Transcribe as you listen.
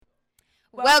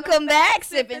Welcome back,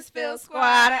 Sip and Spill Squad.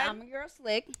 I'm your girl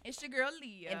Slick. It's your girl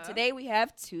Leah. And today we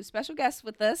have two special guests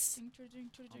with us.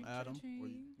 I'm Adam,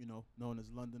 or known as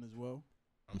London as well.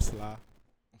 I'm Sly.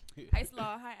 Hi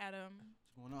Slaw. Hi Adam.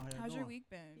 What's going on? How How's you your doing? week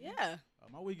been? Yeah,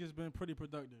 My week has been pretty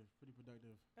productive.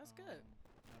 that's good.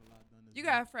 Got a lot done this You week.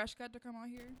 got a fresh cut to come on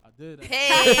here? I did.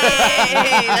 Hey,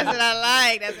 that's what I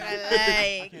like. That's what I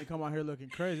I like. can't come out here looking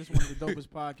crazy. It's one of the dopest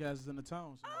podcasts in the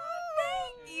town. So,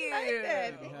 Thank you. Like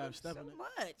that. We Thank have you Steph so in it.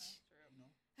 much.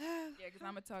 Yeah, because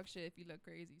I'm going to talk shit if you look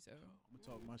crazy, so. I'm gonna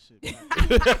talk my shit.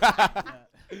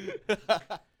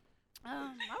 back.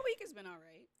 My week has been all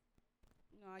right.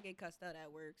 I get cussed out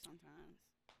at work sometimes.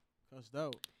 Cussed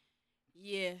out.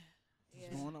 Yeah.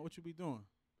 What's going on? What you be doing?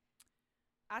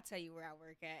 I'll tell you where I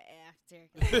work at after.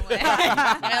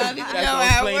 That's gonna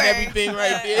explain everything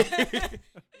right there.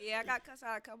 Yeah, I got cussed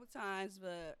out a couple times,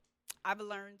 but I've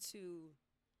learned to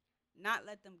not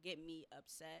let them get me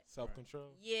upset.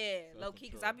 Self-control. Yeah, low key,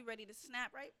 because I Self-control. be ready to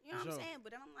snap, right? You know For what I'm sure. saying?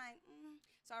 But then I'm like,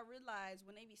 So I realize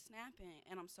when they be snapping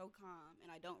and I'm so calm and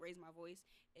I don't raise my voice,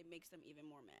 it makes them even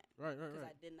more mad. Right. Because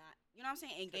I did not, you know what I'm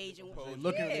saying, engage in They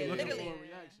Looking for literally. a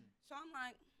reaction. So I'm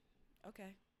like,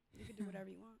 okay, you can do whatever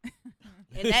you want.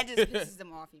 And that just pisses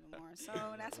them off even more. So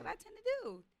that's what I tend to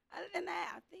do. Other than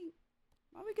that, I think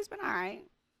my week has been all right.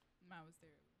 Mine was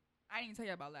terrible. I didn't even tell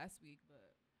you about last week, but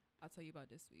I'll tell you about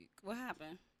this week. What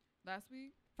happened? Last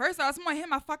week? First off, someone hit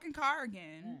my fucking car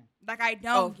again. Like, I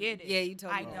don't get it. Yeah, you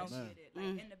told me. I that. don't Oh, man. get it.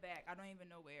 Like, in the back. I don't even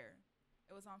know where.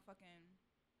 It was on fucking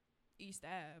East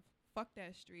Ave. Fuck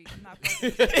that street. I'm not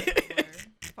fucking anymore.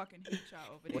 Fucking hate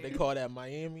y'all over there. What they call that,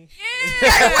 Miami?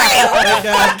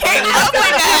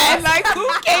 Yeah. Like, who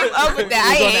came up with that?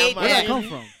 I Who's on hate that Where that that. come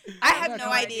from? I have Where'd that no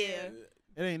come from? idea.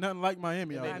 It ain't nothing like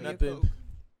Miami It out ain't Buy there. me a nothing. Coke.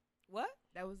 What?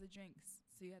 That was the drinks.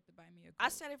 So you have to buy me a Coke. I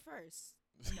said it first.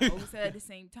 No, we said at the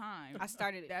same time. I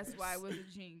started it. That's first. why it was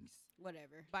a jinx.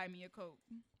 Whatever. Buy me a Coke.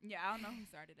 Yeah, I don't know who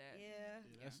started that. Yeah.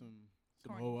 Yeah, that's some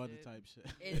Corny whole other shit. type shit.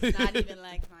 It's not even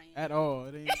like Miami. At all.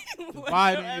 It ain't. The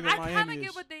vibe ain't even I kind Miami. of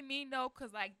get what they mean though,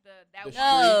 cause like that The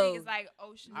one street. is like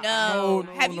ocean. No.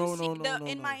 No, Have you no, seen no,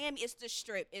 in no. Miami? It's the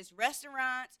strip. It's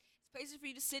restaurants. It's places for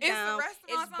you to sit It's down. the restaurants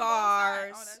It's on both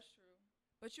bars. sides. Oh, that's true.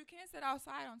 But you can't sit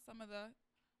outside on some of the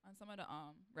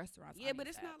restaurants. Yeah, on but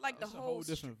East it's not Ave, like though. That's a the whole whole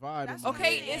different vibe. That's in Okay,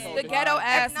 Miami. it's Yeah. the ghetto ass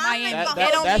That's not Miami. like That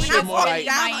Miami. shit I'm more walking like-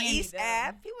 down on Miami, East though.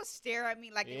 Ave. People stare at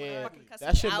me like they Yeah, fucking cuss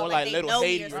that me shit out, more like like they Little know me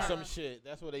Haiti or or some something. shit.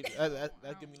 That's what they.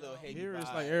 That give me Little Haiti. Here it's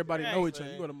vibes. like everybody Right, know each other.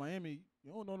 man. You go to Miami,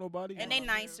 you don't know nobody. And they Yeah.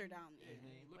 nicer down there.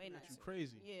 Mhm. Way You nicer.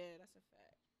 crazy. Yeah, that's a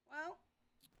fact. Well,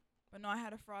 But no, I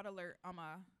had a fraud alert on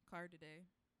my car today.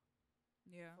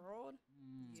 Yeah. fraud.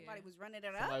 Mm. Yeah. Somebody was running it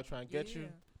up. Somebody trying to get you.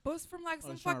 But it's from like Oh,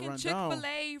 some it's trying to fucking run down.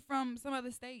 Chick-fil-A from some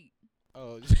other state.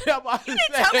 Oh, I'm about to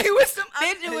Tell me say. it was some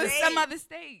Bitch, other it was state. some other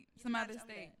state. You Some not other tell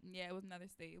me state. Yeah, it was another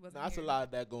state. It wasn't Nah, that's a here. lot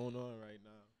of that going on right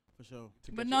now. For sure.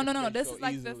 To But get no, your no, no. information This so is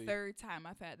like easily. the third time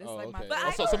I've had this. Oh, Like my okay. But third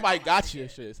I So don't- somebody got you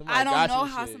and shit. Somebody I don't got know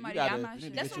you how and shit. somebody You gotta, got my You need shit.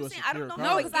 to That's get what you I'm a saying. I don't secure know No, how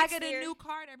card. it because I gets get a there. new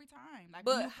card every time. Like,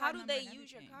 But new how card do number they and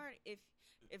use your everything. card if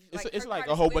It's her like card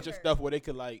a is whole with bunch of her? stuff where they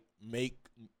could like make,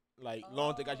 like,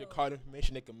 long as they got your Oh. card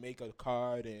information, they can make a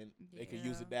card and they can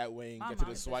use Yeah. it that way and My get to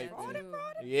mom the said swipe. that Fraud and- and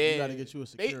fraud? Yeah, You gotta get you a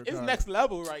secure it's card. next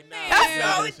level right now. That's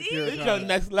Yeah. so Get a secure deep. It's card. just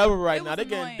next level right It now. was They're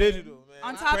getting annoying. digital, man.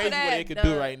 On It's top of crazy what that, they can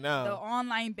do right the now.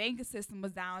 online banking system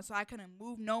was down, so I couldn't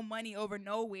move no money over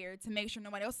nowhere to make sure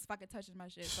nobody else fucking touches my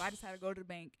shit. So I just had to go to the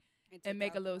bank and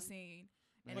make a little scene.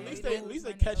 Man. And At least then they, at moved least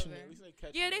they money catching it. over. At least they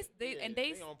catching Yeah, it.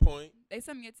 they on point. They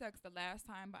sent me a text the last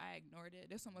time, but I ignored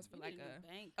it. This one was for like a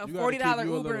bank. a You gotta $40 keep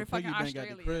you a Uber little in fucking piggy bank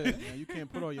at the Australia. crib, man. You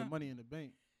can't put all your money in the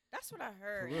bank. That's what I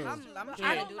heard. For real. I'm But trying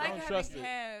I to don't do like don't that. trust having it.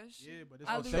 cash. Yeah, but it's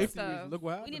I for lose safety stuff. reasons. Look what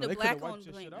We happened. need though. a They coulda black-owned wiped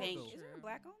your bank. shit out, though. Is there a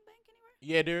black-owned bank anywhere?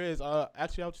 Yeah, there is.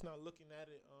 Actually, I was just not looking at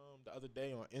it. The other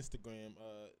day on Instagram.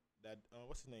 That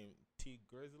what's his name? T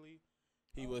Grizzly.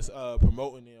 He was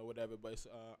promoting it or whatever, but it's,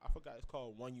 I forgot it's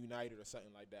called One United or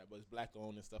something like that. But it's black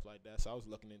owned and stuff like that. So I was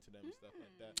looking into them and stuff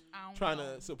like that, I don't trying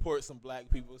know. to support some black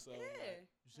people. So Yeah.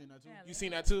 You seen that too? Yeah, you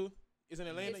seen that too? It's in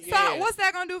Atlanta. It's- So Yeah. what's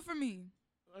that gonna do for me?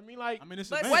 I mean, like, I mean, it's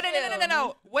But a What? bank.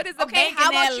 No. What is the Okay, bank how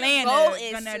in about Atlanta your goal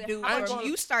is gonna do? how I ain't about gonna-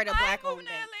 you start a I ain't black-owned moving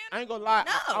to bank? Atlanta. I ain't gonna lie.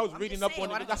 No, I was I'm reading just up saying, on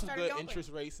why it. They don't got you some start a good dope interest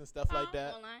rates and stuff like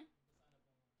that. Online?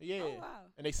 Yeah. Oh, wow.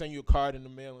 And they send you a card in the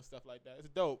mail and stuff like that. It's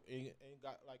dope. And it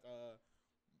got like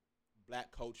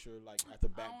black culture like at the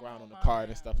background on the know, card man.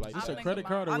 and stuff like Is this that. a think credit about-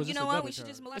 card or was You this know a what? debit We should card?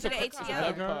 just move It's to a the credit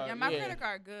ATL. card. Yeah, my Yeah. credit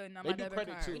card good. Not They my do debit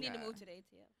credit card. too. We need to move to the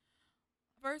ATL.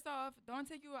 First off, don't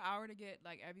take you an hour to get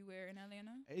like everywhere in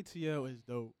Atlanta. ATL is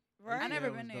dope. Right? I never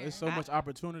ATL been is dope. there. There's so much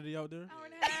opportunity out there. Hour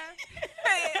and a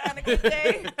half. On a good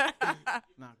day.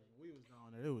 Nah, when we was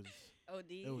down there, it was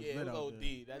OD. It was Yeah, it lit was out OD.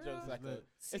 there. That joke's like lit.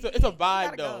 it's a vibe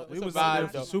gotta though. go. It's We a was out there vibe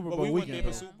for though. Super But Bowl we went there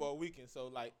weekend, for though. Super Bowl weekend, so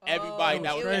like Oh, everybody it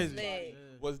that was was crazy. lit.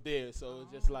 was there. So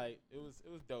it's just like it was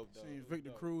dope though. Seen It was Victor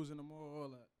dope. Cruz in the mall, all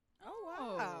that.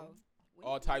 Oh wow.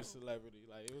 All types of celebrity.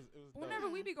 Like it was dope. Whenever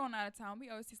we be going out of town, we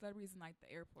always see celebrities in like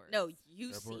the airport. No, you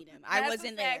Airport. seen him. I That's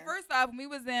wasn't a fact. there. First off, when we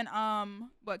was in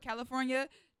California,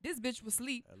 this bitch was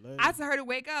asleep. LA. I told her to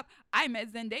wake up. I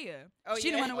met Zendaya. Oh, She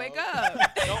didn't yeah? want to wake Oh.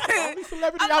 up. Don't be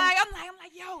celebrity. I'm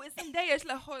like, yo, it's Zendaya. She's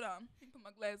like, hold on. Let me put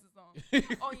my glasses on.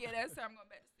 Oh yeah, that's her. I'm going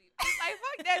back to sleep. I was like,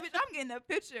 fuck that bitch. I'm getting a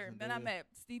picture. Then I Zendaya. met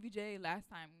Stevie J last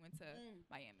time we went to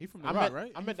Miami. He from the I Rock, met,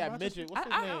 right? I He met from that Rochester? midget. What's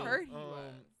his I name? heard he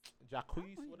was.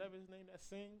 Jacquees, whatever his name that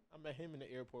sing. I met him in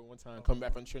the airport one time, coming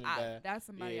back from Trinidad. That's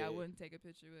somebody Yeah. I wouldn't take a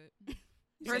picture with.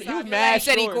 He First said off, he he mad like-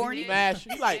 said he short. corny? He mad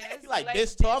short. He like Like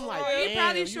this tall. I'm like, short. He damn,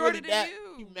 probably you shorter really than that?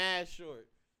 you. He mad short.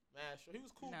 Mad short. He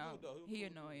was cool No, dude though. he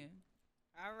was cool. annoying.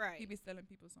 All right. He be stealing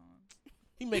people's songs.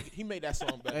 He made that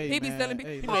song better. Hey, He be man, selling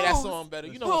people- hey, He man. made that Who's- song better.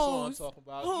 You know what song I'm who's- talking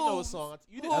about. You know what song.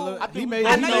 You did, who's- I think He we- made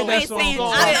I he know made you that ain't song. saying-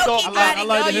 on- I know So- he I got it.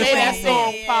 like Know to you hear made that that ain't song.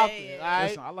 song saying- popping. yeah, All right.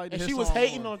 Listen, I like to And hear she was songs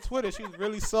hating on. on Twitter. She was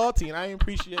really salty, and I didn't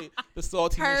appreciate the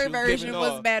saltiness she Her was version giving was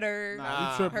off. better. Nah,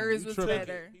 Nah. you tripping. Hers You was tripping.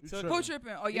 better. He You took tripping. Who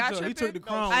tripping? Oh, He y'all took- tripping? He took the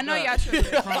crown. I know back. y'all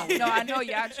tripping. Crown. No, I know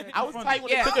y'all tripping. I was tight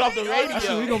when they Yeah. took it off the radio.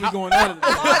 Actually, we gonna be going at it.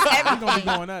 Pause We gonna be everything.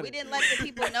 going at We it. didn't let the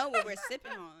people know what we're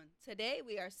sipping on. Today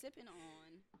we are sipping on.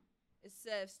 It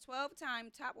says 12-time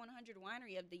top 100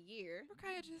 winery of the year.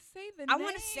 Okay, just say the I name.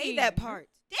 want to say that part.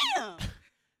 Damn.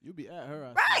 You be at her.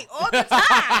 I Right, see. all the time.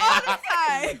 All the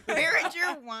time.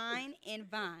 Behringer Wine and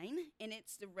Vine, and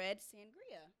it's the red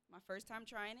sangria. My first time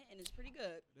trying it, and it's pretty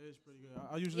good. It is pretty good.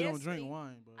 I usually Yes, don't drink sweet.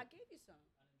 wine, I but gave you some.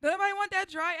 Does anybody want that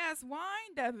dry ass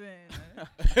wine, Devin?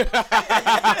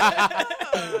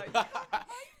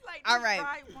 Like All this right.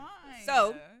 dry wine.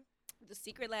 So- The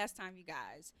secret last time, you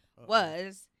guys,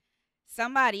 was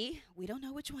somebody, we don't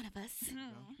know which one of us,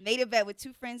 made a bet with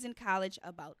two friends in college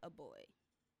about a boy.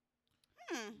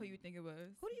 Who you think it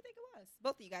was? Who do you think it was?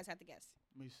 Both of you guys have to guess.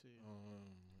 let me see.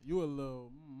 You a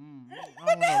little. I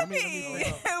don't know. Let me think.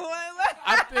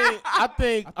 I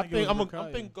think I I'm think it was gonna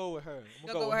Rakaya. go with her. You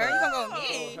gonna go with her? You gonna go with I'm me?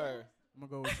 gonna go with her. I'm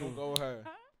gonna go with I'm you. gonna go with her.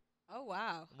 Oh,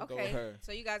 wow. I'm gonna go Okay. with her.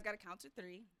 So you guys got to count to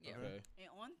three. Yeah. Okay. And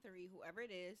on three, whoever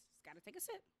it is, got to take a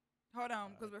sip. Hold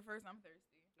on, because we're first. I'm thirsty.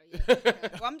 Oh, yeah.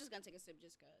 Okay. Well, I'm just going to take a sip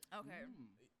just because. Okay.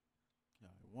 All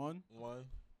right, 1, One,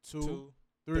 2, two,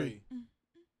 3.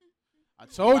 I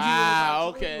told Wow. you. I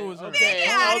told Okay. you it was her. Okay.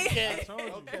 Get Okay. I told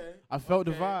you. Okay. I felt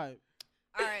the Okay. vibe.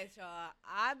 All right, y'all.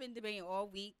 I've been debating all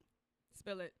week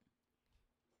Spill it.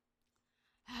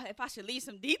 if I should leave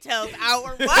some details out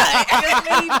or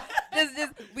what.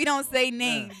 Just we don't say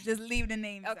names. Just leave the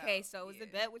names. Okay, out. so it was a Yeah.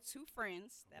 bet with two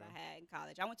friends that I had in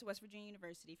college. I went to West Virginia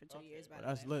University for 2 years, by the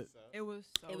That's way. lit. It was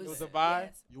so. It was, was a good. vibe?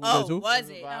 yes. You went Oh, there too? was It was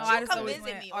it? a She'll vibe. No, I just come always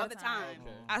visit went me all the time.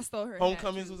 Okay. I stole her.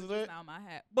 Homecomings hat, was too, lit? Now my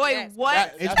hat. Boy, Yes.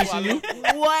 what? That's why I HBCU?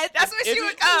 love- What? That's where Is she it-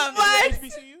 would come. Is it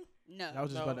HBCU? No. I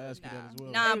was just about to No. ask you that as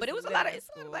well. Nah, It but it was a was lot of lit it's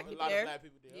a lot of at black A people lot there. of black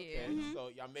people there. Yeah. Okay. Mhm. So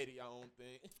y'all made it your own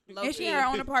thing. Low And she key. had her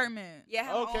own apartment. Yeah,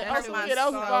 her Okay. own That's apartment. yeah, that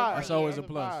was a So vibe. That's great. always a That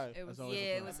was plus. vibe. It was- That's always Yeah,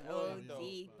 a it plus. was Always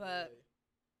OD, dope. but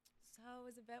so it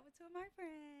was a bet with two of my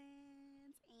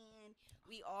friends, and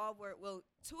we all were. Well,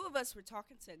 two of us were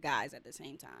talking to guys at the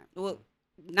same time. Well,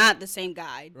 not the same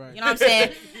guy. Right. You know what I'm saying?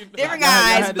 Different Y'all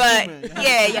guys, had the but two men.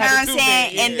 yeah, you know Y'all what had I'm the two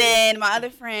saying. men, And yeah. then my other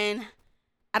friend,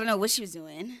 I don't know what she was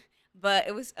doing, but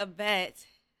it was a bet.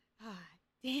 Ah,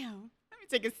 damn. Let me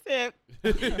take a sip.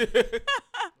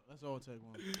 Let's all take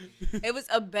one. It was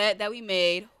a bet that we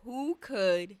made. Who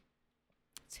could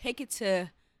take it to?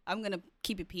 I'm gonna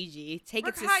keep it PG. Take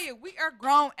it to. Rakaya, we are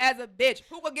grown as a bitch.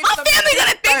 Who will get My some family dick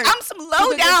gonna think first? I'm some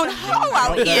low down hoe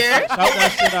out Shout here. that- Shout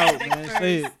that shit out, man.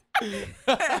 Say it.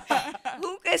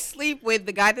 Who could sleep with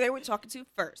the guy that they were talking to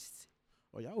first?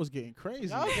 Oh, y'all was getting crazy.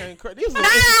 Y'all getting crazy. These are Nah,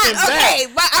 interesting okay,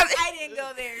 bets. but I didn't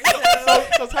go there.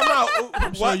 So time out.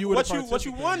 I'm sure you would've What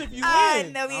you won if you I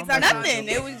win? know we ain't I'm talking not nothing.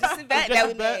 gonna- It was just a bet Just that a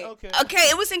we bet? made. Okay. Okay,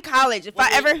 it was in college. If Was I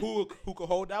it ever, who could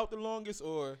hold out the longest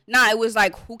or nah, it was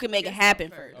like who could make it Yes, happen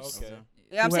first. first. okay. You know what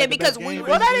I'm Who saying? had the Because best we game, were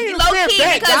Well, that basically? ain't a low fair key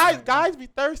bet. because Guys be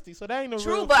thirsty, so that ain't a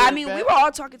true, real but fair I mean, bet. we were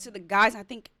all talking to the guys. I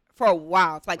think for a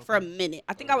while, like for a minute.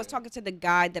 I think I was Okay. talking to the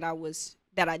guy that I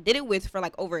did it with for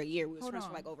like over a year. We was Hold friends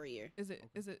for on. like over a year. Is it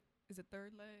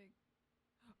third leg?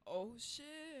 Oh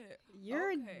shit.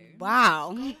 You're okay.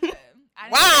 wow. Okay. I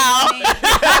didn't Wow. know the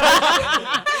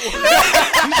name.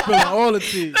 She's spilling all the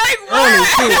tea. Like, Early,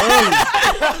 too, early.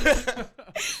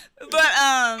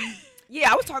 But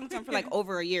yeah, I was talking to him for like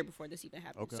over a year before this even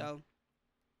happened. Okay. So,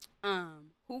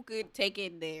 who could take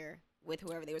it there with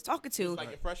whoever they was talking to? Like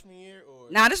your freshman year or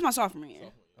Nah, this is my sophomore year.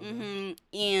 sophomore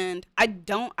And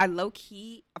I low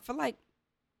key, I feel like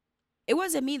it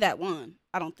wasn't me that won.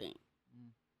 I don't think.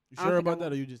 You I don't sure think I about that,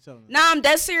 won. or you just telling me? Nah, I'm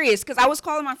dead serious because I was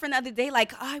calling my friend the other day,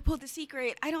 like, oh, I pulled the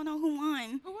secret. I don't know who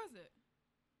won. Who was it?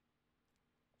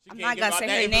 I'm not gonna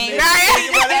say her name.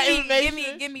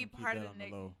 Give me Keep part of that the on the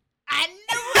nigga. low. I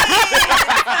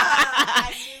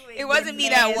knew it. It wasn't me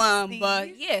that won,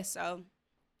 but yeah. So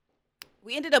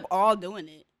we ended up all doing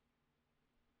it.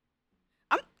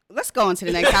 Let's go on to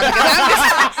the next topic.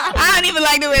 I don't even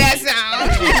like the way that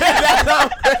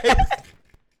sounds.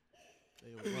 They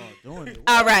was all doing it.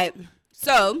 All right.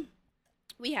 So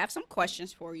we have some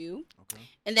questions for you. Okay.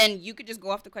 And then you could just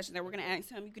go off the questions that we're going to ask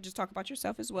him. You could just talk about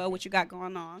yourself as well, what you got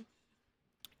going on.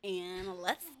 And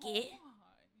let's get.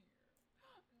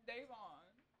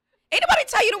 Ain't nobody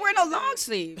tell you to wear no long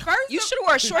sleeve. You should have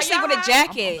wore a short sleeve with a I'm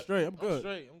jacket. straight. I'm good.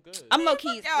 I'm good. I'm low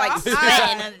key Yo, like I'm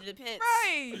sweating under the pits.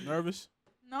 Right. Nervous?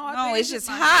 No, I No, think it's just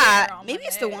my hot. hair on Maybe my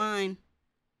it's the neck. wine.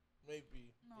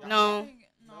 Maybe. No. I think-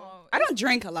 no. I don't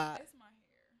drink a lot. It's my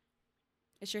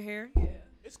It's your hair? hair. Yeah.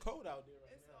 It's cold out there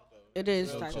right now, though. It is.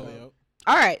 Real Tyler. cold. Chilly out.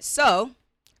 All right. So,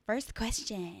 first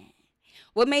question.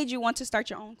 What made you want to start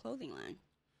your own clothing line?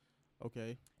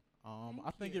 Okay.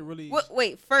 I think it really.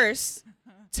 Wait, first,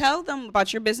 tell them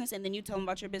about your business, and then you tell them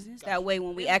about your business. That way,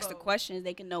 when we ask the Info. questions,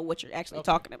 they can know what you're actually Okay.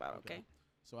 talking about. Okay.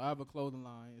 So I have a clothing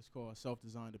line. It's called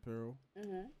Self-Designed Apparel.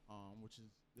 Mm-hmm. Which is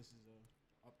this is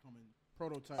a upcoming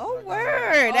prototype. Oh, that I got.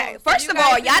 word! Oh, so First you of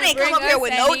all, guys y'all didn't didn't come bring up here us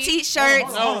with no any-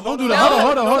 t-shirts. No, don't do that.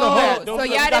 Hold on. So We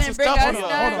y'all got didn't some bring stuff us on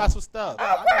none? We got some stuff. I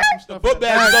got some The stuff book in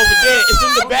bag is over there. It's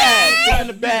in the bag. It's in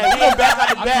the bag. We're going back out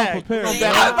the bag. We're prepared. going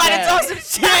Yeah. back I'm out about the to talk bag.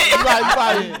 some shit. We're going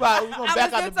I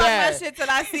back was out the gonna talk my bag. shit till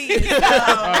I see it.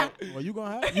 All right. Well, you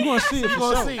gonna see it. You for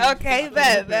gonna sure. see. Okay,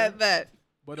 bet.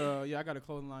 But yeah, I got a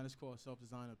clothing line. It's called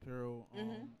Self-Designed Apparel.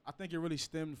 I think it really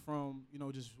stemmed from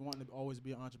just wanting to always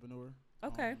be an entrepreneur.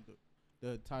 Okay.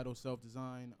 The title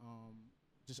Self-Design,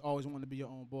 just always wanting to be your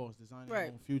own boss, designing Right.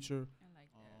 your own future, I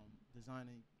like that.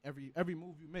 designing every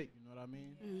move you make. You know what I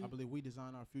mean? Mhm. I believe we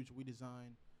design our future. We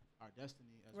design our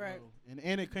destiny as Right. well.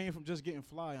 And it came from just getting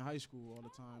fly in high school all the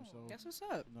time. So That's what's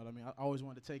up. you know what I mean? I always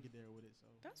wanted to take it there with it. So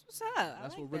That's what's up.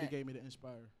 that's what really gave me the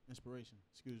inspiration.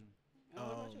 Excuse me. What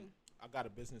about you? I got a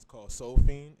business called Soul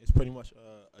Fiend. It's pretty much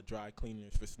a dry cleaner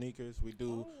for sneakers. We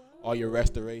do all your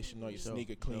restoration, all your Dope,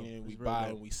 sneaker dope. cleaning. It's We real buy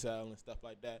dope. and we sell and stuff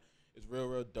like that. It's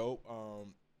real dope.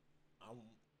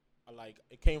 I like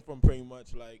it came from pretty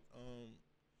much like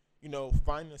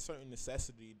finding a certain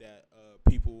necessity that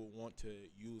people want to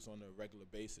use on a regular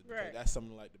basis. Because Right. that's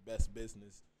something like the best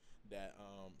business that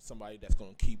somebody that's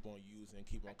gonna keep on using,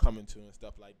 keep on coming to and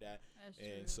stuff like that. That's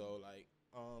And true. so like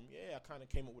I kind of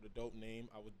came up with a dope name.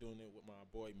 I was doing it with my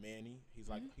boy Manny. He's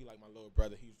like he like my little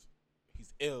brother. He's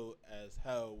ill as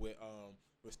hell with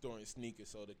restoring sneakers.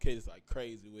 So the kid is like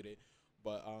crazy with it.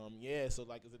 But so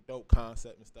like it's a dope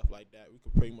concept and stuff like that. We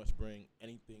could pretty much bring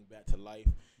anything back to life.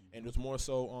 And it was more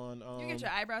so on You get your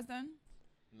eyebrows done?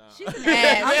 nah. She's an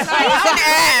ass. I'm sorry, she's an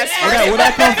ass. Where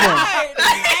that come from?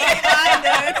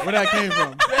 I Where that came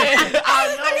from?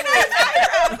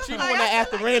 She the one that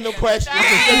asked the random question.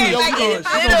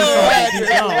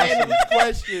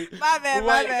 Question. My bad,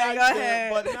 Right, Go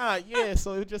ahead. But nah,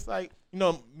 so it's just like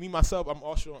me myself. I'm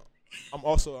also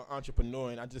an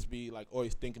entrepreneur, and I just be like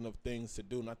always thinking of things to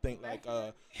do. And I think like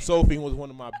Sophie was one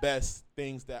of my best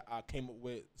things that I came up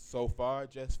with so far.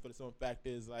 Just for the simple fact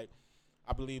is like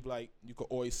I believe like you could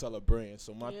always sell a brand.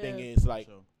 So my thing is like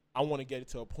So, I want to get it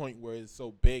to a point where it's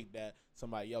so big that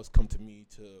somebody else come to me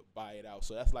to buy it out.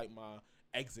 So that's like my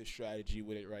exit strategy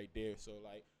with it right there. So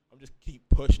like I'm just keep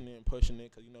pushing it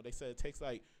because they said it takes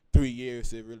like 3 years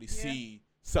to really see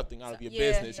something out of your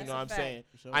business. You know what I'm saying?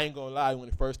 for sure. I ain't gonna lie, when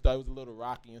it first started, it was a little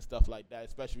rocky and stuff like that,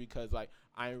 especially because like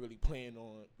I ain't really planning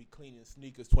on be cleaning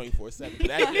sneakers 24/7.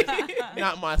 That's just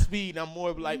not my speed. I'm more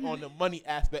of like on the money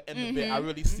aspect end of it. I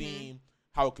really seen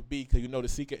how it could be because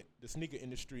the sneaker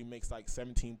industry makes like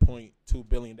 $17.2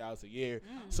 billion a year.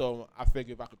 So I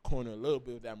figure if I could corner a little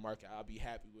bit of that market, I'll be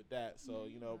happy with that. So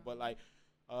but like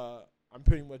I'm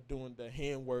pretty much doing the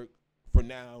handwork for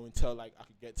now until like I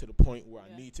could get to the point where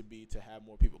I need to be to have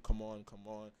more people come on.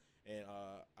 And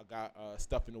I got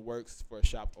stuff in the works for a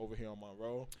shop over here on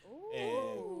Monroe.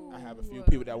 And I have a few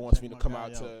people that wants me to come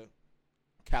out to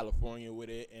California with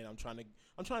it, and I'm trying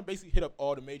to basically hit up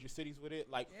all the major cities with it,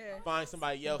 like find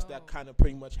somebody else that kind of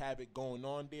pretty much have it going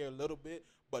on there a little bit,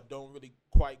 but don't really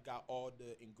quite got all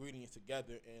the ingredients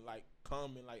together, and like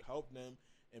come and like help them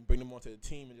and bring them onto the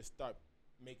team and just start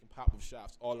making pop-up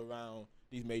shops all around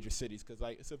these major cities because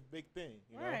like it's a big thing.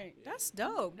 You know? Right. That's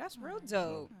dope. That's real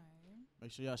dope.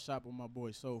 Make sure y'all shop with my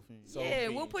boy Sophie. So yeah,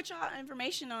 mean. we'll put y'all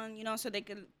information on, so they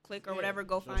could click or Yeah, whatever,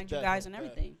 go most find you guys and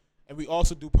definitely. everything. And we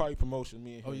also do party promotion.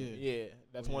 Me and him. Oh, yeah. Yeah,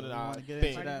 that's Oh, one yeah, of we our wanna get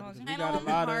things. into that because we I got a don't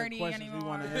lot of party questions we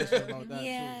want to anymore. answer about that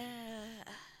Yeah. too.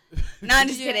 No, I'm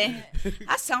just Yeah. kidding.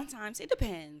 Sometimes it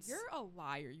depends. You're a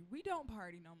liar. We don't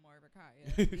party no more,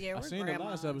 Rakaya. Yeah, I we're seen the last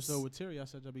grandmas. episode with Terry. I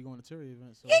said y'all be going to Terry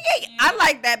event. So. Yeah. I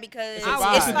like that because It's a it's,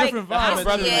 vibe. it's It's a like different vibe. it's,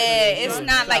 Brother, yeah, it's yeah.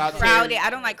 not Shout like out crowded. Terry. I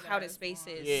don't like crowded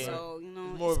spaces, Yeah. so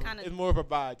It's more, it's of, kind it's of more of a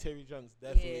vibe. Terry Junk's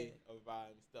definitely a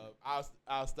vibe and stuff.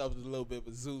 Our stuff is a little bit of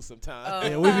a zoo sometimes. Oh.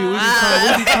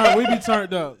 Yeah, we be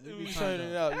turned up. we be turning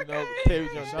it up. Okay. Terry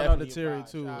Junk. Shout out to definitely a Terry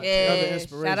vibe. too. Shout out to yeah. Another Terry.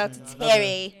 inspiration. Shout out to Another-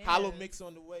 Terry. Hollow Mix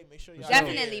on the way. Make sure y'all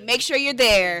Definitely there. make sure you're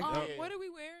there. Oh, Yeah. what are we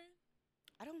wearing?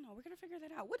 I don't know. We're gonna figure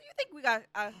that out. What do you think we got?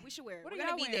 We should wear. What We're are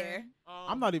gonna y'all be there. wearing?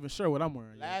 I'm not even sure what I'm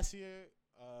wearing. yet. Last year,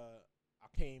 I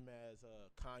came as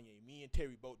Kanye. Me and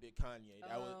Terry both did Kanye.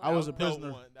 That was I was that a dope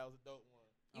prisoner. One. That was a dope one.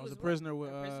 You I was a what? prisoner with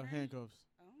A prisoner? handcuffs.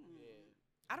 Oh. Yeah.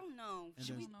 I don't know. And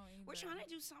Should then- we, we're trying to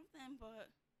do something, but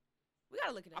we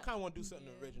gotta look it I up. kind of want to do something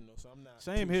Yeah. original, so I'm not.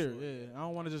 Same too here. sure Yeah, yet. I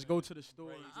don't want to just go to the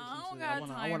store. Crazy. and I don't shit. got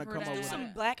wanna- time wanna for come that. up Do with some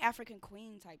it. Black African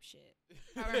queen type shit.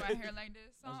 I wear my hair like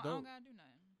this, so That's I don't dope. gotta do nothing.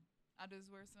 I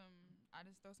just wear some. I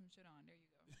just throw some shit on.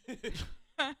 There you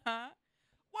go.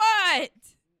 What?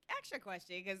 Extra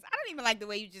question, because I don't even like the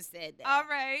way you just said that. All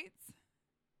right.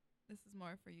 This is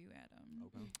more for you, Adam.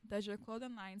 Okay. Does your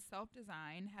clothing line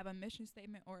self-design have a mission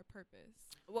statement or a purpose?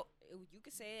 Well, you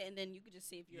could say it, and then you could just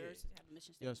see if Yeah. yours have a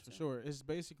mission statement. Yes, for too. sure. It's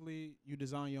basically you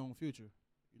design your own future.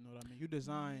 You know what I mean? You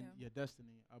design Yeah. your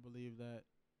destiny. I believe that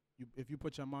if you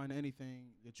put your mind to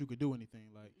anything, that you could do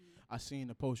anything. Like I seen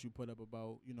the post you put up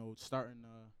about starting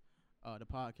the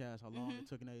podcast, how long it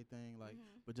took and everything. Like,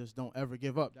 but just don't ever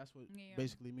give up. That's what Yeah.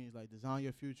 basically means. Like design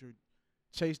your future,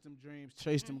 chase them dreams,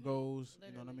 chase them Mhm. goals.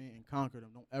 You know what I Literally. mean? And conquer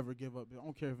them. Don't ever give up. I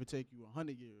don't care if it take you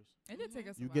 100 years. It did take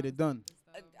us. You a get while it to done. get this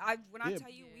stuff. When I Yeah. tell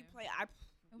you we Yeah. play,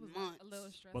 It was months. a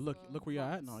little stressful. But look where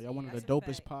y'all at now. Y'all one of the That's a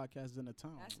dopest fact. podcasts in the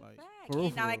town. That's like a fact. for real,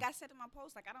 And now, for like real. I said in my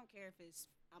post, like I don't care if it's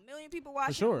a million people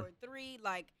watching sure. or 3.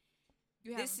 Like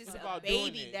You this having is fun. a about doing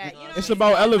baby it, that you know you know. what It's I'm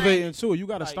about saying? Like, elevating too. You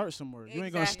got to Like- start somewhere. You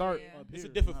ain't gonna Exactly, start yeah. up It's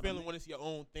here. a different You know what I feeling mean? when it's your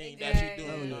own thing Exactly. that you do.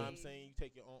 Hell You know yeah. what I'm saying? You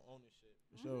take your own ownership.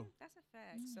 For sure. That's a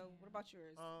fact. So what about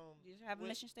yours? Do you have a with-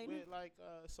 mission statement? With like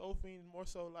Sophie, more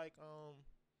so like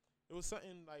it was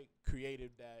something like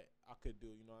creative that I could do.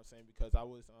 You know what I'm saying? Because I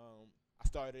was I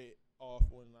started off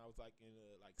when I was like in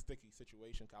a like sticky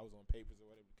situation. 'Cause I was on papers or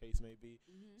whatever the case may be.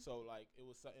 So like it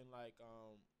was something like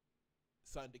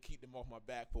something to keep them off my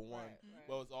back for one. Right.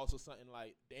 But it was also something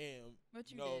like damn, What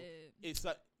you no, did? it's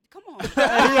like Come on.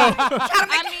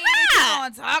 I mean, if you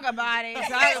gonna talk about it,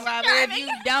 talk about it. If you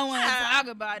don't want to talk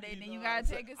about it, You then know you what gotta I'm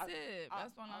take a saying? sip. I-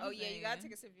 That's what I'm Oh saying. yeah, you gotta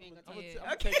take a sip. If you ain't gonna Yeah. talk.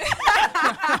 I'm Okay.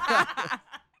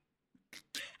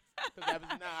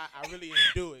 Because I really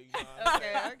didn't do it. You know what I'm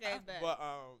saying? Okay. Bet. But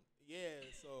yeah,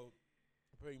 so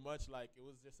pretty much like it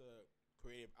was just a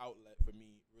creative outlet for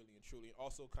me, really and truly.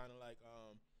 Also, kind of like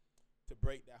to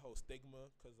break that whole stigma,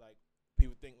 because like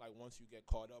people think like once you get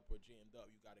caught up or jammed up,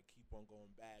 you gotta keep on going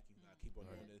back. You gotta keep on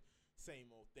doing the same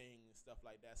old thing and stuff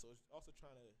like that. So it's also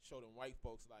trying to show them white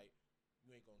folks like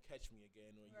you ain't gonna catch me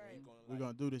again, or you ain't gonna. We're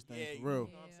Like, gonna do this thing yeah, for real.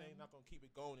 You know what I'm Yeah. saying? Not gonna keep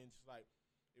it going, and just like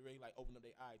it really like opened up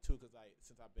their eye too. Cause like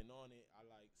since I've been on it, I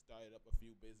like started up a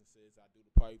few businesses. I do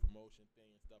the party promotion thing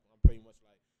and stuff. I'm pretty much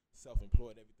like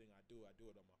self-employed. Everything I do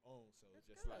it on my own. So it's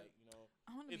just good. like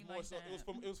I want to it's be more like so that.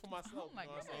 it was for myself. Oh my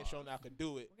you know what I'm saying? God. Showing that I could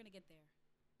do it. We're gonna get there.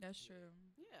 That's true.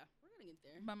 Yeah, we're gonna get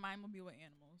there. But mine will be with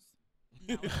animals.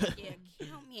 Yeah,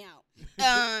 count me out.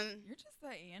 You're just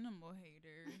an animal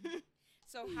hater.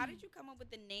 So how did you come up with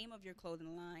the name of your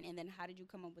clothing line, and then how did you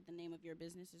come up with the name of your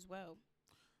business as well?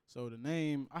 So the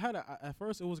name I had at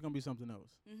first it was gonna be something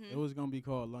else. Mm-hmm. It was gonna be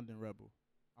called London Rebel.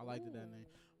 I liked that name,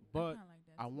 but kinda like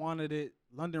that I too. wanted it.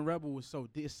 London Rebel was so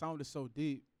deep. It sounded so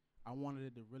deep. I wanted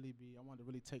it to really be. I wanted to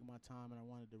really take my time, and I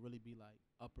wanted to really be like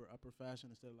upper fashion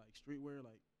instead of like streetwear,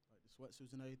 like the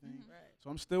sweatsuits and everything. Mhm. Right. So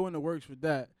I'm still in the works with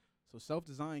that. So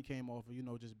self-design came off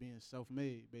of just being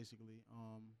self-made, basically.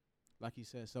 Like he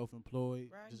said, self-employed.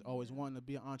 Right. Just always Yeah. wanting to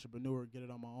be an entrepreneur, get it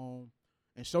on my own,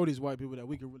 and show these white people that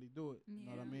we can really do it. You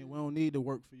know what I Yeah. mean? We don't need to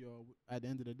work for y'all. At the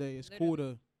end of the day, it's cool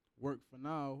to work for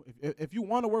now. If you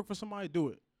want to work for somebody, do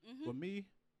it. Mm-hmm. But me,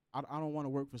 I don't want to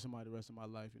work for somebody the rest of my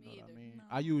life. You Me know what I either. mean? No.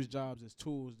 I use jobs as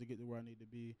tools to get to where I need to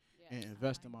be Yeah. and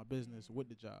invest in like my business that. with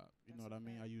the job. You know That's what I a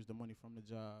mean? fact. I use the money from the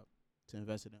job to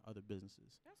invest it in other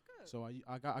businesses. That's good. So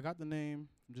I got the name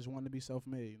from just wanting to be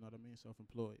self-made. You know what I mean?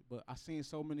 Self-employed. But I seen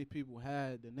so many people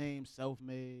had the name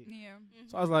self-made. Yeah, Mhm.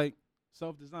 So I was like,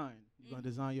 self-design. You're gonna Mhm.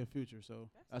 design your future. So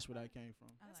That's that's where fine. that came from.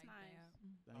 I That's like nice.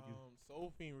 that. Thank you.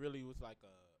 Soul Fiend really was like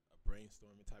a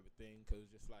brainstorming type of thing,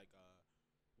 cause just like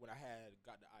when I had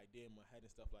got the idea in my head and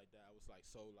stuff like that, I was like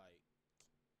so like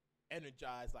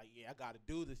energized, like yeah, I gotta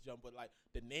do this jump, but like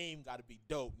the name gotta be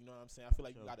dope. You know what I'm saying? I feel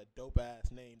like you got a dope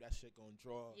ass name. That shit gonna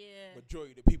draw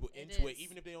majority of the people into it,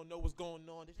 even if they don't know what's going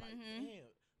on. It's like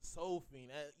damn, Soul Fiend.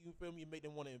 That, you feel me? You make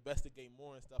them want to investigate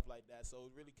more and stuff like that.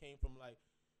 So it really came from like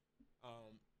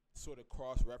sort of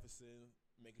cross referencing,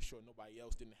 making sure nobody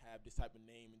else didn't have this type of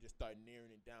name, and just start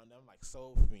narrowing it down. And I'm like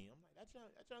Soul Fiend. I'm like that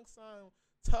young sound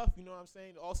tough. You know what I'm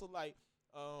saying? Also like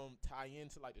tie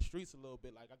into like the streets a little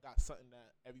bit. Like I got something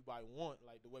that everybody want,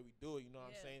 like the way we do it. You know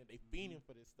what I'm saying? They fiending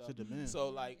for this stuff. So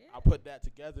like I put that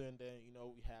together, and then you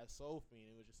know we had Soul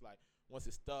Fiend. It was just like once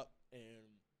it stuck,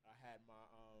 and I had my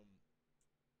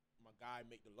guy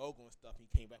make the logo and stuff. He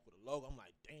came back with a logo. I'm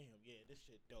like, damn, yeah, this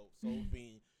shit dope. Soul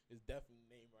Fiend is definitely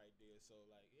the name right there. So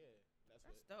like, yeah,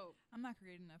 that's dope. I'm not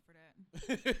creative enough for that.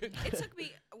 It took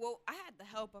me. Well, I had the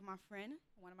help of my friend,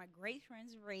 one of my great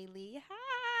friends, Rayleigh.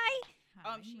 Hi.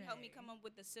 She helped me come up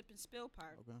with the sip and spill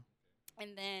part. Okay.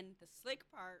 And then the slick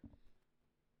part.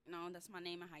 You know, that's my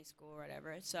name in high school or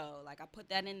whatever. So like, I put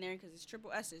that in there because it's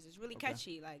triple S's. It's really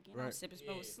catchy. Like sip and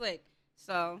spill with slick.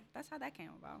 So that's how that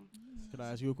came about. Could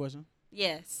I ask you a question?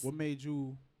 Yes. What made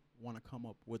you want to come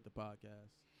up with the podcast,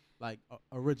 like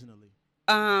originally?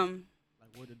 Like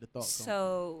where did the thought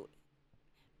come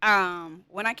from?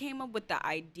 When I came up with the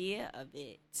idea of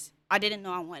it, I didn't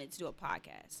know I wanted to do a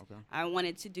podcast. Okay. I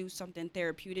wanted to do something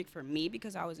therapeutic for me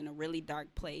because I was in a really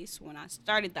dark place when I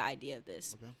started the idea of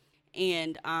this. Okay.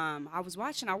 And I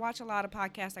watch a lot of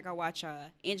podcasts. Like I watch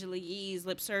Angela Yee's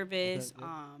Lip Service,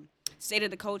 State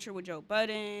of the Culture with Joe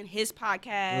Budden, his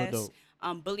podcast,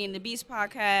 Bully and the Beast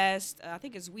podcast. I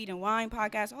think it's Weed and Wine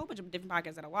podcast, a whole bunch of different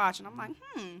podcasts that I watch. And I'm like,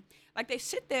 like they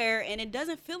sit there and it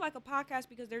doesn't feel like a podcast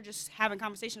because they're just having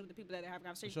conversations with the people that they're having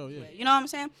conversations with. You know what I'm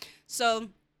saying? So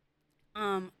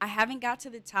I haven't got to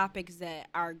the topics that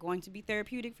are going to be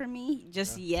therapeutic for me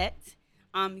just yet.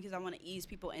 Because I want to ease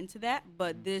people into that,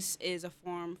 but this is a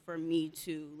form for me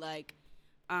to like,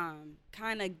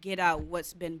 kind of get out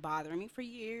what's been bothering me for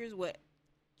years. What,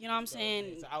 you know what I'm saying?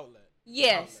 It's an outlet.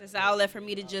 Yes, it's an outlet for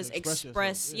me to just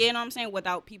express. You know what I'm saying?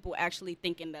 Without people actually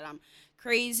thinking that I'm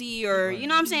crazy or you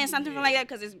know what I'm saying, something like that.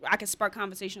 Because I can spark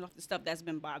conversation off the stuff that's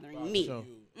been bothering me. So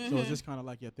is this kind of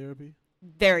like your therapy?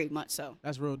 Very much so.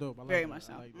 That's real dope. I like Very that. much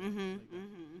so. I like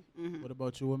that. What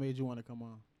about you? What made you want to come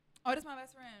on? Oh, that's my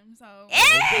best friend, so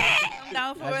I'm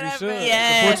down for whatever.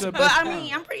 Yes, but I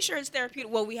mean, I'm pretty sure it's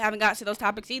therapeutic. Well, we haven't got to those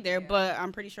topics either, but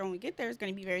I'm pretty sure when we get there, it's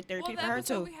going to be very therapeutic for her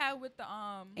too. We had with the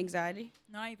anxiety.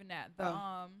 Not even that.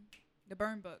 The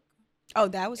Burn Book. Oh,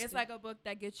 that was. It's like a book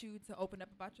that gets you to open up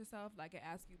about yourself. Like it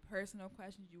asks you personal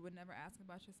questions you would never ask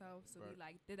about yourself. So we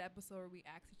like did episode where we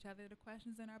asked each other the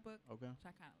questions in our book. Okay. Which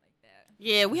I kind of like that.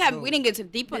 Yeah, we didn't get to the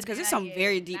deep ones because there's some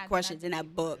very deep questions in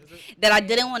that book that I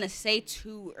didn't want to say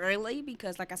too early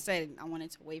because, like I said, I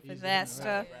wanted to wait for that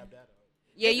stuff.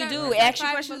 Yeah, you do. Ask you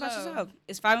questions about yourself.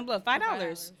 It's $5 and below,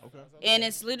 $5. Okay. And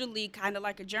it's literally kind of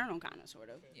like a journal, kind of, sort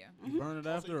of. Yeah. You burn it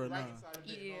after or not?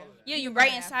 Yeah, you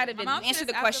write inside of it and answer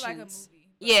the questions.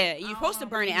 Yeah, you're supposed to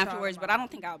burn it afterwards, but I don't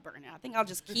think I'll burn it. I think I'll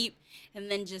just keep and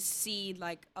then just see,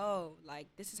 like, oh, like,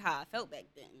 this is how I felt back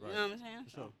then. You know what I'm saying?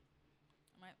 Sure.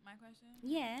 My question?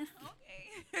 Yeah.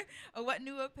 Okay. What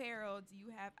new apparel do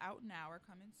you have out now or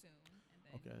coming soon?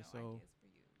 And then, okay, so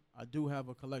I do have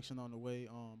a collection on the way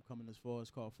coming this fall.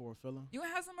 It's called For Feeling. You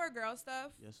have some more girl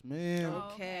stuff? Yes, ma'am.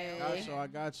 Okay. I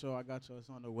got you. It's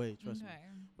on the way. Trust me.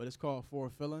 But it's called For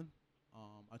Feeling.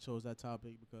 I chose that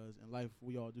topic because in life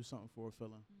we all do something for a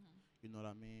feeling. You know what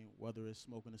I mean? Whether it's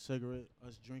smoking a cigarette,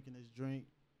 us drinking this drink.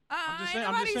 I'm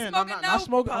just saying. Not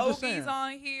smoking. I'm just saying.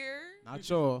 On here. Not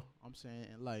sure. I'm saying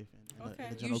in life. In the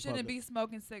general you shouldn't public. be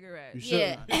smoking cigarettes. You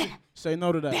shouldn't. Say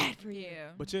no to that. Bad for you.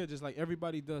 But yeah, just like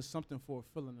everybody does something for a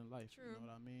feeling in life. True. You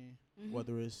know what I mean?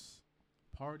 Whether it's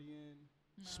partying,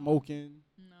 smoking.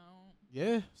 No.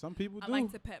 Yeah, some people do. I like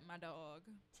to pet my dog.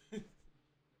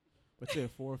 But yeah,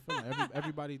 for a feeling,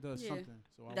 everybody does something.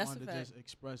 So I wanted to just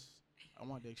express. I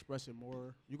wanted to express it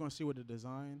more. You're gonna see with the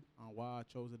design on why I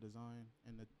chose the design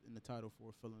in the title For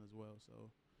a Feeling as well.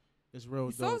 So it's real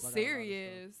dope. So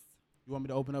serious. You want me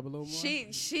to open up a little more?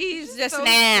 She's just so an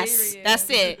ass. Serious. That's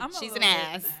it. She's an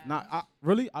ass. Nah,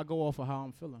 I go off of how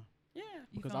I'm feeling. Yeah.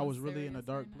 Because I was really in a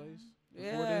dark place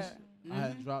before this. I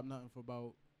hadn't dropped nothing for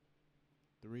about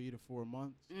 3 to 4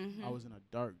 months. I was in a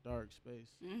dark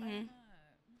space.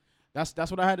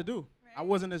 That's what I had to do. Right. I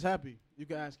wasn't as happy. You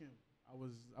can ask him.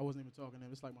 I wasn't even talking to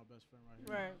him. It's like my best friend right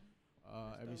here.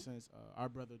 Right. Ever since our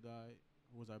brother died,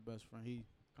 who was our best friend,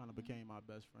 kind of became my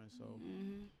best friend. So,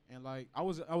 and like I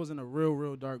was in a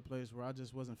real dark place where I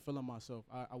just wasn't feeling myself.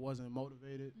 I wasn't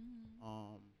motivated.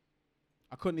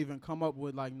 I couldn't even come up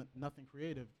with like nothing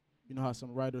creative. You know how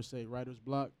some writers say writer's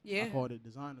block? Yeah. I called it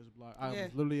designer's block. I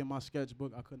was literally in my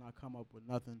sketchbook. I could not come up with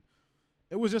nothing.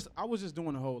 I was just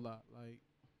doing a whole lot. Like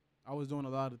I was doing a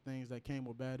lot of things that came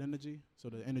with bad energy. So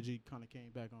the energy kind of came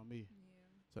back on me. Yeah.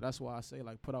 So that's why I say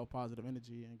like put out positive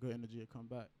energy and good energy will come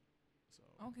back. So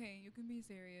okay, you can be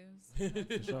serious. For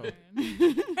sure.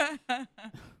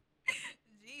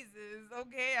 Jesus,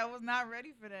 okay, I was not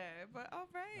ready for that, but all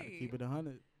right. Keep it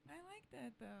 100. I like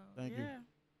that though. Thank you.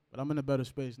 But I'm in a better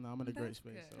space now. I'm in a great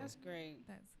space. Good. So. That's great.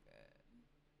 That's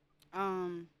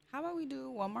good. How about we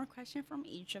do one more question from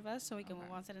each of us so we can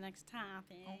move on to the next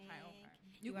topic? Okay.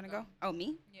 You want to go? Oh,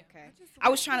 me? Yeah. Okay. I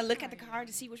was trying to look at the card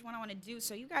to see which one I want to do.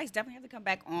 So you guys definitely have to come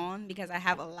back on because I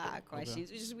have a lot of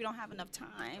questions. It's just we don't have enough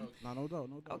time. No doubt.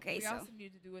 Okay, we also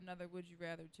need to do another Would You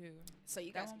Rather too. So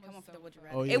you guys can come up with the Would You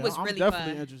Rather. Oh, yeah. It was I'm really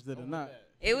definitely fun. interested in that.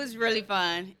 It was really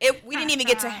fun. We didn't even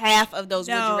get to half of those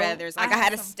Would You Rathers. Like I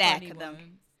had a stack of them.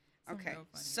 Okay,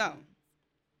 so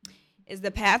is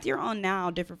the path you're on now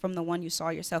different from the one you saw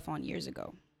yourself on years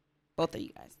ago? Both of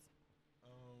you guys.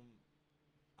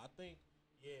 I think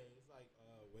it's like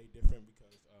way different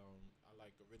because I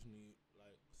like originally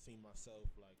like seen myself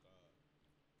like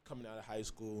coming out of high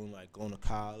school and like going to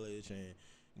college and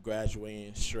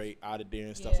graduating straight out of there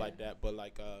and stuff like that. But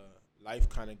like life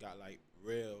kind of got like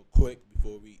real quick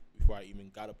before I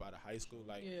even got up out of high school.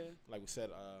 Like we said,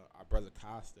 our brother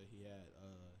Costa, he had